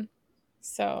 Mhm.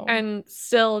 So, And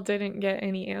still didn't get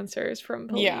any answers from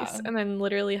police yeah. and then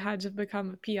literally had to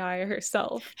become a PI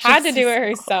herself Had just to to do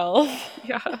it solve. herself.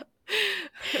 Yeah.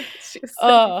 She's like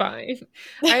Oh. fine.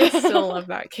 I still love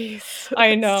that case to I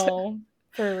this day. know.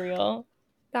 For real.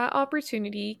 That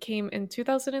opportunity came in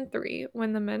 2003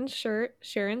 when the men's shirt,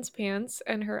 Sharon's pants,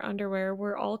 and her underwear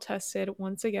were all tested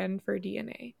once again for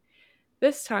DNA.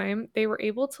 This time, they were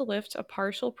able to lift a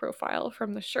partial profile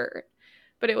from the shirt,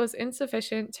 but it was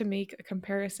insufficient to make a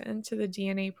comparison to the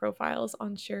DNA profiles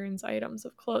on Sharron's items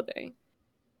of clothing.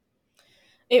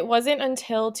 It wasn't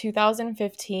until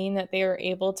 2015 that they were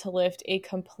able to lift a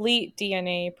complete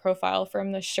DNA profile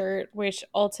from the shirt, which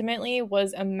ultimately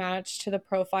was a match to the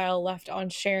profile left on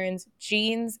Sharron's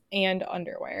jeans and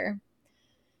underwear.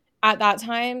 At that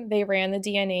time, they ran the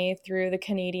DNA through the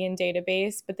Canadian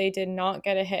database, but they did not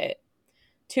get a hit.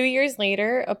 2 years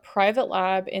later, a private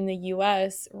lab in the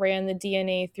US ran the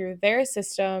DNA through their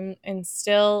system, and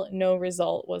still no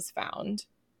result was found.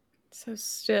 So,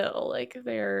 still, like,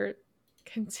 they're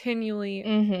continually,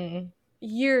 Mm-hmm.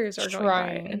 years are going by,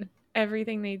 and Trying.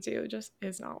 everything they do just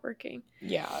is not working.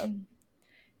 Yeah.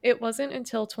 It wasn't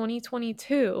until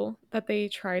 2022 that they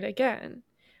tried again.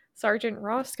 Sergeant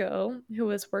Roscoe, who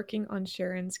was working on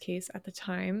Sharron's case at the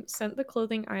time, sent the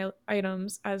clothing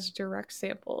items as direct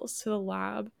samples to the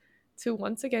lab to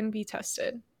once again be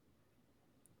tested.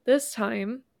 This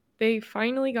time, they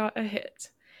finally got a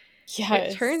hit.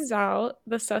 It turns Yes. out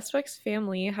the suspect's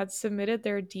family had submitted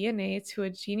their DNA to a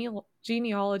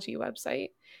genealogy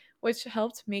website, which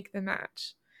helped make the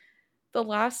match. The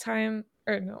last name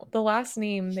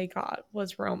they got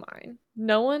was Romine.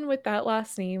 No one with that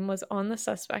last name was on the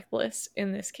suspect list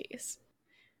in this case.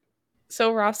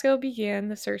 So Roscoe began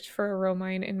the search for a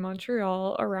Romine in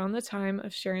Montreal around the time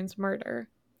of Sharon's murder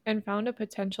and found a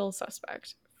potential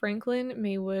suspect, Franklin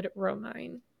Maywood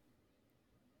Romine.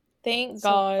 Thank So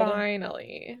God.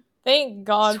 finally, Thank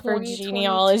God for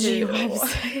genealogy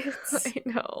 2022. websites. I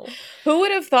know. Who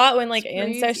would have thought when It's like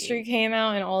Ancestry crazy. came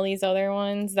out and all these other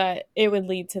ones that it would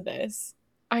lead to this?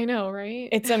 I know, right?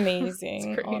 It's It's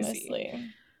amazing, crazy. honestly.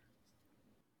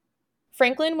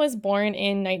 Franklin was born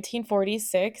in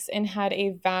 1946 and had a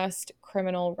vast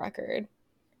criminal record.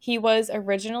 He was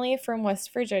originally from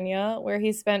West Virginia, where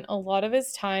he spent a lot of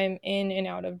his time in and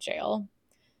out of jail.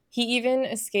 He even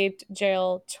escaped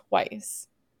jail twice.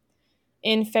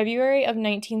 In February of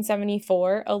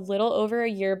 1974, a little over a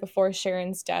year before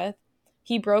Sharon's death,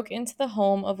 he broke into the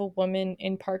home of a woman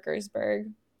in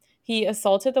Parkersburg. He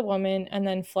assaulted the woman and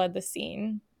then fled the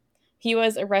scene. He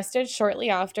was arrested shortly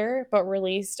after, but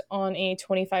released on a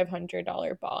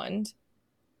 $2,500 bond.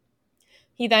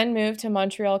 He then moved to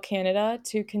Montreal, Canada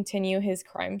to continue his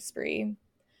crime spree.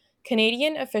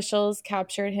 Canadian officials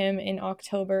captured him in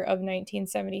October of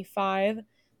 1975.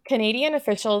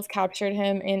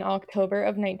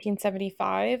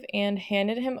 And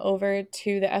handed him over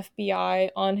to the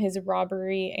FBI on his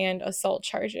robbery and assault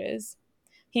charges.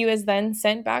 He was then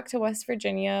sent back to West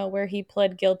Virginia, where he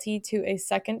pled guilty to a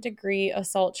second-degree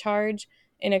assault charge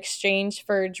in exchange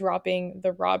for dropping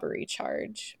the robbery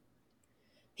charge.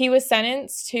 He was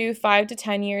sentenced to 5 to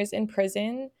 10 years in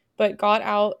prison, but got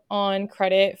out on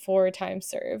credit for time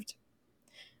served.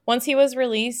 Once he was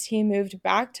released, he moved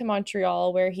back to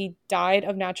Montreal, where he died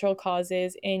of natural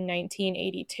causes in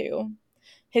 1982.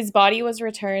 His body was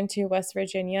returned to West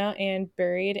Virginia and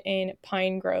buried in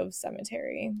Pine Grove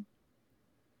Cemetery.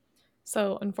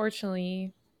 So,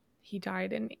 unfortunately, he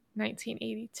died in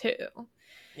 1982.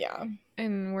 Yeah.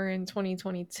 And we're in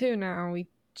 2022 now. We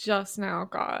just now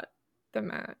got the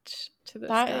match to this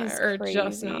That guy, is or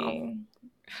just now crazy.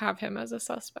 have him as a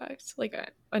suspect, like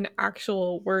an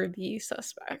actual worthy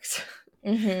suspect.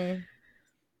 Mm-hmm.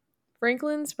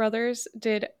 Franklin's brothers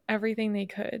did everything they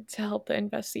could to help the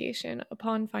investigation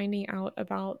upon finding out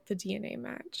about the DNA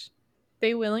match.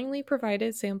 They willingly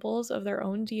provided samples of their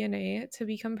own DNA to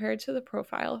be compared to the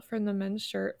profile from the men's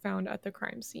shirt found at the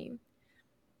crime scene.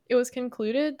 It was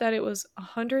concluded that it was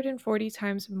 140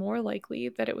 times more likely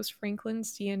that it was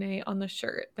Franklin's DNA on the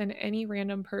shirt than any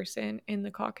random person in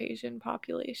the Caucasian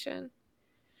population.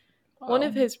 One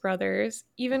of Wow. his brothers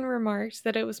even remarked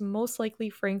that it was most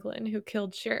likely Franklin who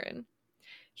killed Sharon.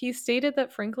 He stated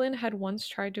that Franklin had once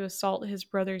tried to assault his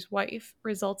brother's wife,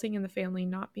 resulting in the family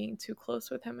not being too close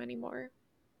with him anymore.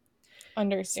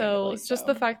 Understandably So, just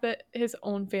the so. fact that his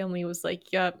own family was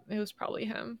like, yep, it was probably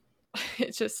him,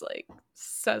 it just like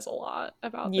says a lot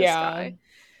about this Yeah, guy.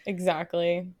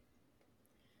 exactly.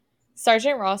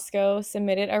 Sergeant Roscoe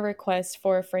submitted a request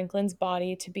for Franklin's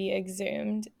body to be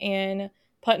exhumed, and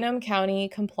Putnam County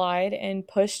complied and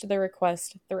pushed the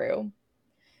request through.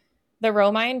 The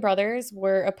Romine brothers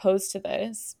were opposed to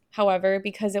this, however,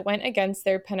 because it went against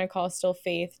their Pentecostal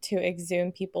faith to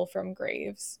exhume people from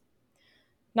graves.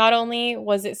 Not only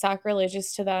was it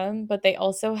sacrilegious to them, but they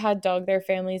also had dug their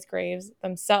family's graves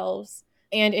themselves,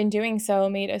 and in doing so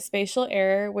made a spatial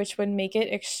error which would make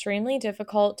it extremely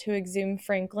difficult to exhume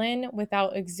Franklin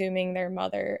without exhuming their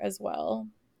mother as well.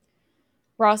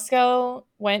 Roscoe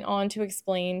went on to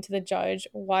explain to the judge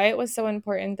why it was so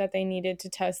important that they needed to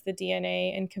test the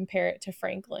DNA and compare it to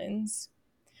Franklin's.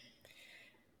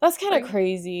 That's kind of Frank,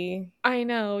 crazy. I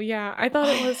know, yeah. I thought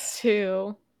it was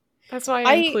too. That's why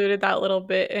I I, included that little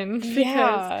bit in because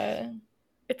yeah.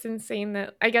 it's insane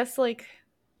that I guess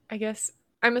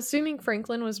I'm assuming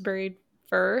Franklin was buried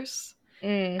first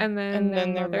and then And their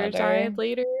then their mother mother. died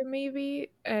later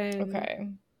maybe, and Okay.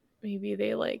 maybe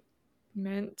they like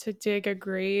meant to dig a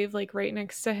grave like right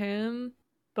next to him,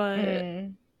 but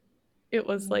Mm. it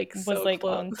was like Was so like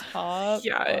close. on top.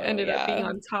 Yeah, it Oh, ended up being yeah.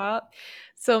 on top.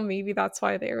 So maybe that's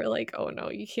why they were like, "Oh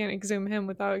no, you can't exhume him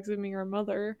without exhuming our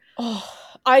mother." Oh,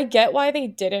 I get why they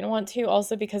didn't want to,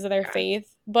 also because of their Yeah.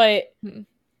 faith, but Mhm.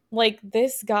 like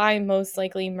this guy most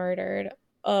likely murdered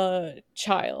a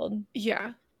child.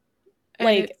 Yeah. And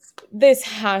Like, it's this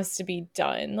has to be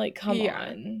done. Like, come yeah,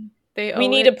 on. they We owe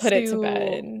need to it put it to to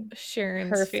bed. Sharon's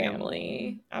Her family.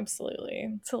 family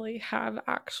Absolutely. to like have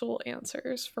actual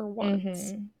answers for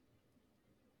once. Mm-hmm.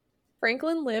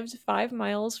 Franklin lived 5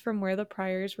 miles from where the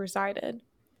Pryors resided.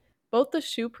 Both the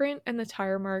shoe print and the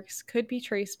tire marks could be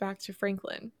traced back to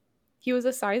Franklin. He was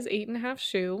a size 8.5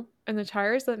 shoe, and the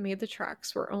tires that made the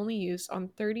tracks were only used on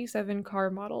 37 car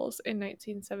models in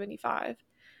 1975,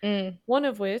 Mm, one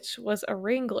of which was a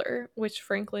Wrangler, which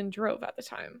Franklin drove at the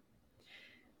time.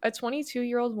 A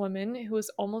 22-year-old woman who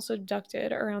was almost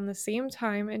abducted around the same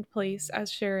time and place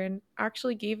as Sharron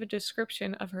actually gave a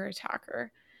description of her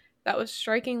attacker that was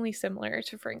strikingly similar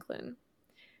to Franklin.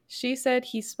 She said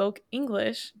he spoke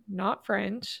English, not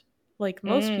French, like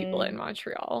most people in mm,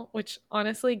 Montreal, which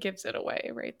honestly gives it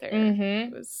away right there. It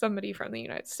mm-hmm. was somebody from the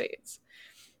United States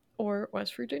or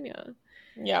West Virginia.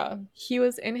 Yeah. He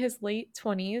was in his late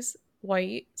 20s,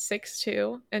 white,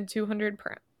 6'2", and 200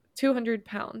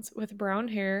 pounds, with brown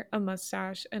hair, a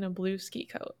mustache, and a blue ski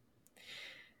coat.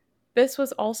 This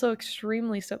was also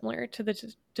extremely similar to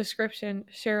the description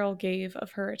Cheryl gave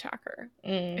of her attacker.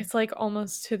 Mm, It's like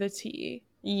almost to the T,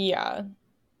 yeah.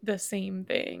 the same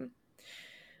thing.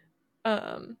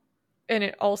 Um, and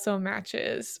it also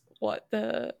matches what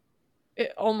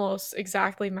it almost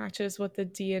exactly matches what the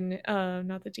DNA,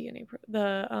 not the DNA,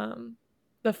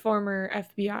 the former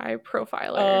FBI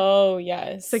profiler Oh,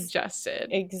 yes. suggested,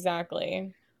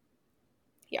 Exactly.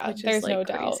 Yeah, which is there's like no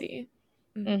doubt. crazy.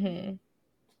 Hmm. Mm-hmm.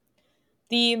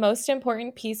 The most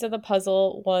important piece of the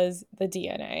puzzle was the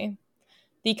DNA.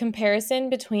 The comparison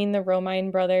between the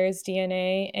Romine brothers'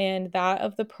 DNA and that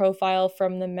of the profile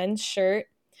from the men's shirt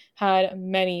had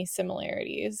many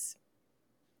similarities.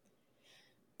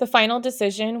 The final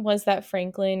decision was that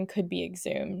Franklin could be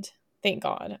exhumed. Thank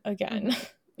God, again. Hmm.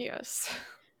 Yes.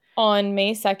 On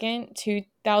May 2nd,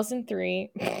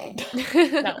 2003.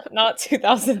 No, not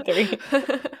 2003.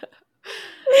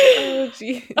 Oh,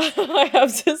 jeez. I have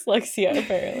dyslexia,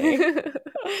 apparently.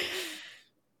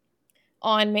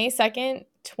 On May 2nd,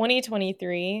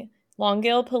 2023,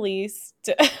 Longueuil police.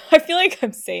 I feel like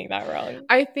I'm saying that wrong.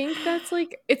 I think that's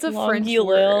like it's a French word,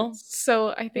 Longueuil. so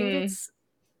I think Mm, it's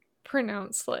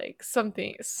pronounced like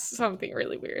something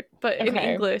really weird. But in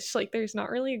okay. English, like there's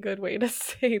not really a good way to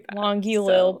say that. Longueuil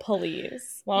So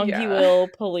police. yeah. Longueuil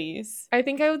police. I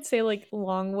think I would say like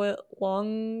Longueville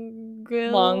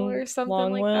or something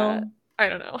like that. Longwill. I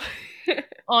don't know.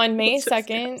 On We'll May just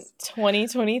 2nd, guess.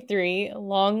 2023,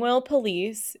 Longwell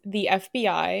Police, the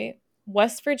FBI,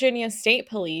 West Virginia State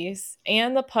Police,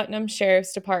 and the Putnam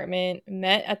Sheriff's Department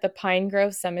met at the Pine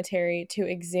Grove Cemetery to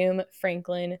exhume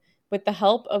Franklin with the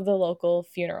help of the local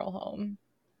funeral home.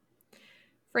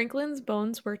 Franklin's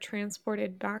bones were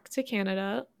transported back to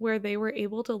Canada, where they were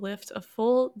able to lift a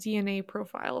full DNA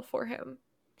profile for him.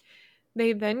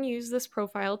 They then used this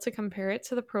profile to compare it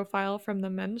to the profile from the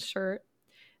men's shirt,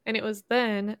 and it was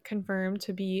then confirmed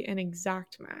to be an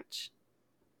exact match.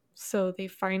 So they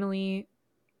finally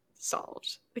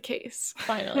solved the case.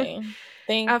 Finally.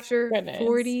 Thank After goodness.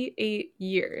 48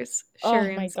 years, Oh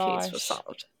my Sharon's case was gosh.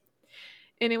 solved.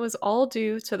 And it was all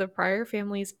due to the Pryor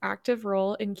family's active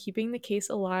role in keeping the case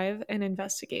alive and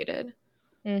investigated.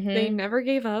 They Mm-hmm. never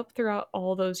gave up throughout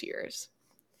all those years.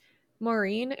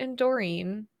 Maureen and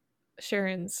Doreen,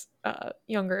 Sharon's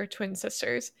younger twin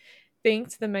sisters,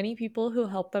 thanked the many people who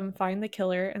helped them find the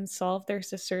killer and solve their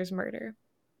sister's murder.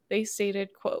 They stated,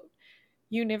 quote,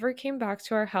 "You never came back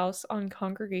to our house on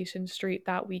Congregation Street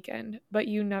that weekend, but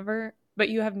you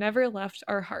have never left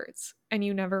our hearts, and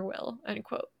you never will," end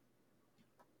quote.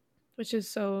 Which is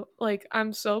so like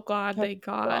I'm so glad That's they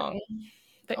got wrong.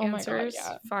 the Oh my God, answers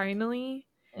yeah. finally.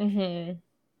 Mm-hmm.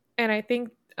 And I think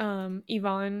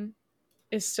Yvonne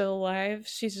is still alive.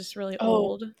 She's just really Oh,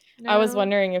 old I was now.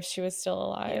 wondering if she was still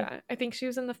alive. Yeah, I think she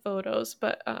was in the photos,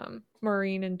 but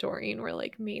Maureen and Doreen were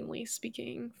like mainly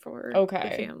speaking for the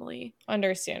Okay, family.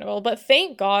 understandable. But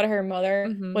thank God her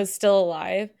mother was still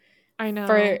alive I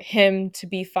for know. him to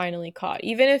be finally caught,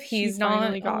 even if She he's not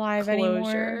finally got alive anymore.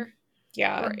 closure.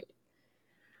 Yeah, Right.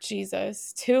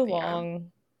 Jesus, too Yeah.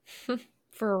 long.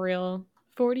 For real.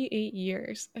 48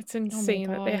 years. It's Oh my insane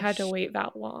that they had to gosh. wait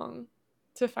that long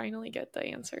to finally get the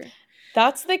answer.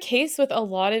 That's the case with a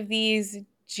lot of these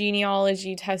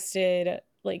genealogy tested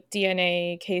like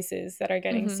DNA cases that are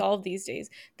getting Mm-hmm. solved these days.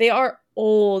 They are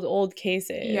old Yeah.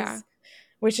 cases,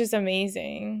 which is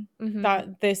amazing Mm-hmm.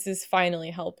 that this is finally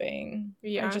helping. I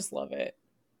Yeah. just love it.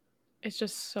 It's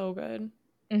just so good.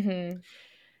 Mhm.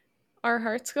 Our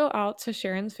hearts go out to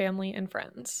Sharon's family and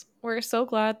friends. We're so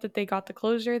glad that they got the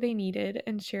closure they needed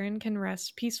and Sharon can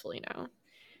rest peacefully now.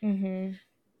 Mhm.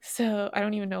 So I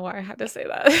don't even know why I had to say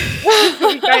that.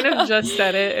 We kind of just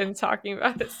said it and talking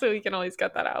about it, so we can always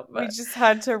get that out. We But just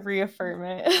had to reaffirm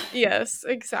it. yes,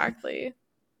 exactly.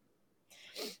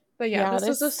 But yeah, Yeah, this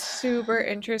was a this super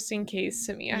interesting case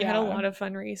to me. I had a yeah. lot of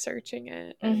fun researching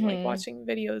it and like Mhm. watching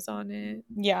videos on it.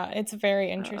 Yeah, it's a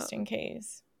very interesting Um,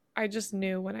 case. I just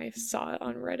knew when I saw it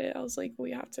on Reddit, I was like,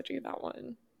 we have to do that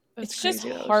one. That's It's just crazy.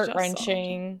 That was just solved.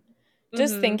 heart-wrenching.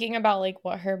 Just Mm-hmm. thinking about like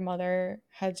what her mother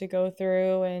had to go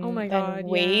through Oh my and then God. Yeah.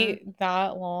 wait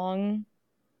that long.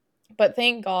 But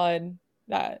thank God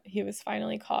that he was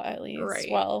finally caught at least. Right.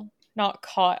 Well, not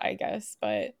caught, I guess,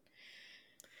 but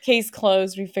case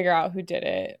closed. We figure out who did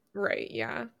it. Right.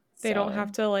 Yeah. They don't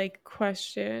have So, to like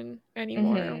question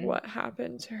anymore mhm. what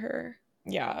happened to her.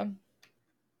 Yeah,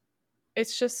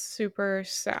 It's just super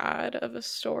sad of a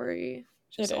story.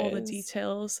 it Just all the is.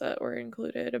 details that were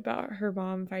included about her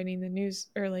mom finding the news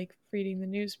or like reading the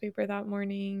newspaper that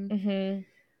morning. Mhm.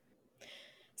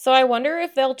 So I wonder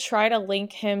if they'll try to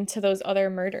link him to those other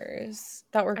murders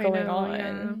that were I going know, yeah.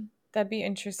 on. That'd be That's a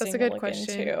interesting to good look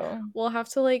question. into. We'll have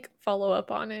to like follow up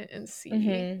on it and see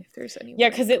Mhm. if there's any Yeah, more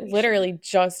because it information. literally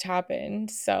just happened.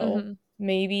 So Mm-hmm.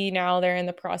 maybe now they're in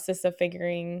the process of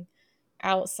figuring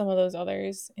out some of those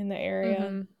others in the area.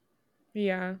 Mm-hmm.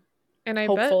 Yeah. And I bet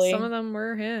some of Hopefully. them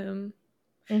were him.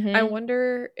 I Mhm.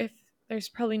 wonder if there's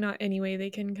probably not any way they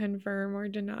can confirm or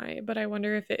deny, but I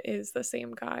wonder if it is the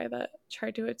same guy that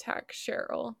tried to attack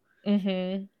Cheryl.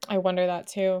 Mhm. I wonder that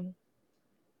too.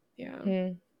 Yeah,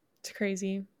 Hmm. it's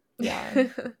crazy. Yeah.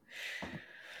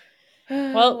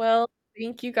 Well, Well,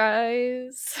 thank you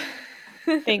guys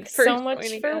thanks for so much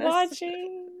joining for us.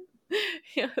 watching.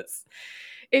 Yes.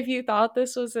 If you thought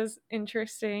this was as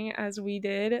interesting as we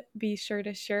did, be sure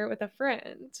to share it with a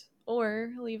friend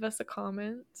or leave us a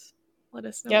comment. Let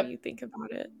us know what Yep. you think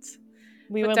about it.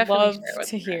 We But would definitely love share it with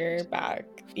to a hear friend. back.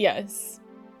 Yes.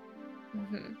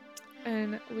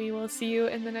 And we will see you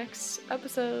in the next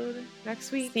episode next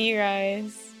See week. you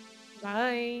guys.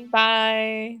 Bye.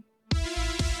 Bye.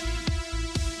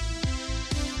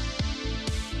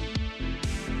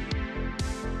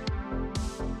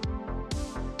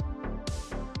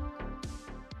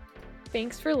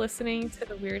 Thanks for listening to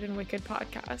the Weird and Wicked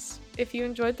podcast. If you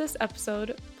enjoyed this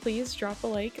episode, please drop a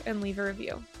like and leave a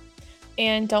review.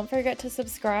 And don't forget to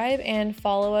subscribe and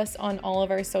follow us on all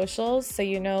of our socials so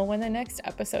you know when the next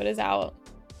episode is out.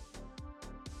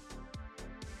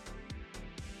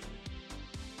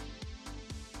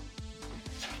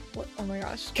 What? Oh my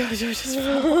gosh, Gojo just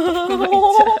fell off my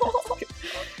desk.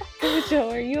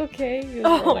 Gojo, are you okay? He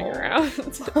was rolling around.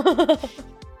 Come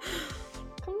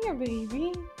here,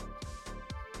 baby.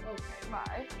 Okay,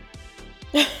 bye.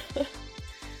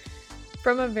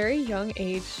 From a very young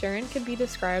age, Sharron could be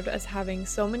described as having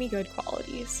so many good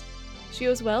qualities. She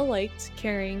was well liked,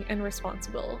 caring, and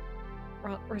responsible.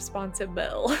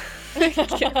 Responsible. I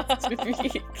can't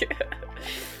speak.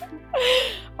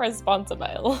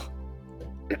 Responsible.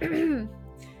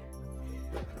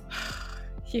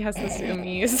 He has the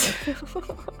zoomies.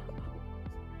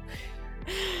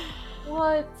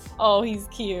 What? Oh, he's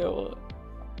cute.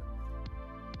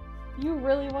 You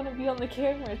really want to be on the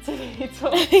camera today,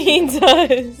 don't He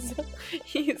does.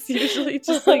 He's usually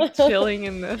just like chilling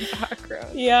in the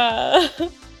background. Yeah.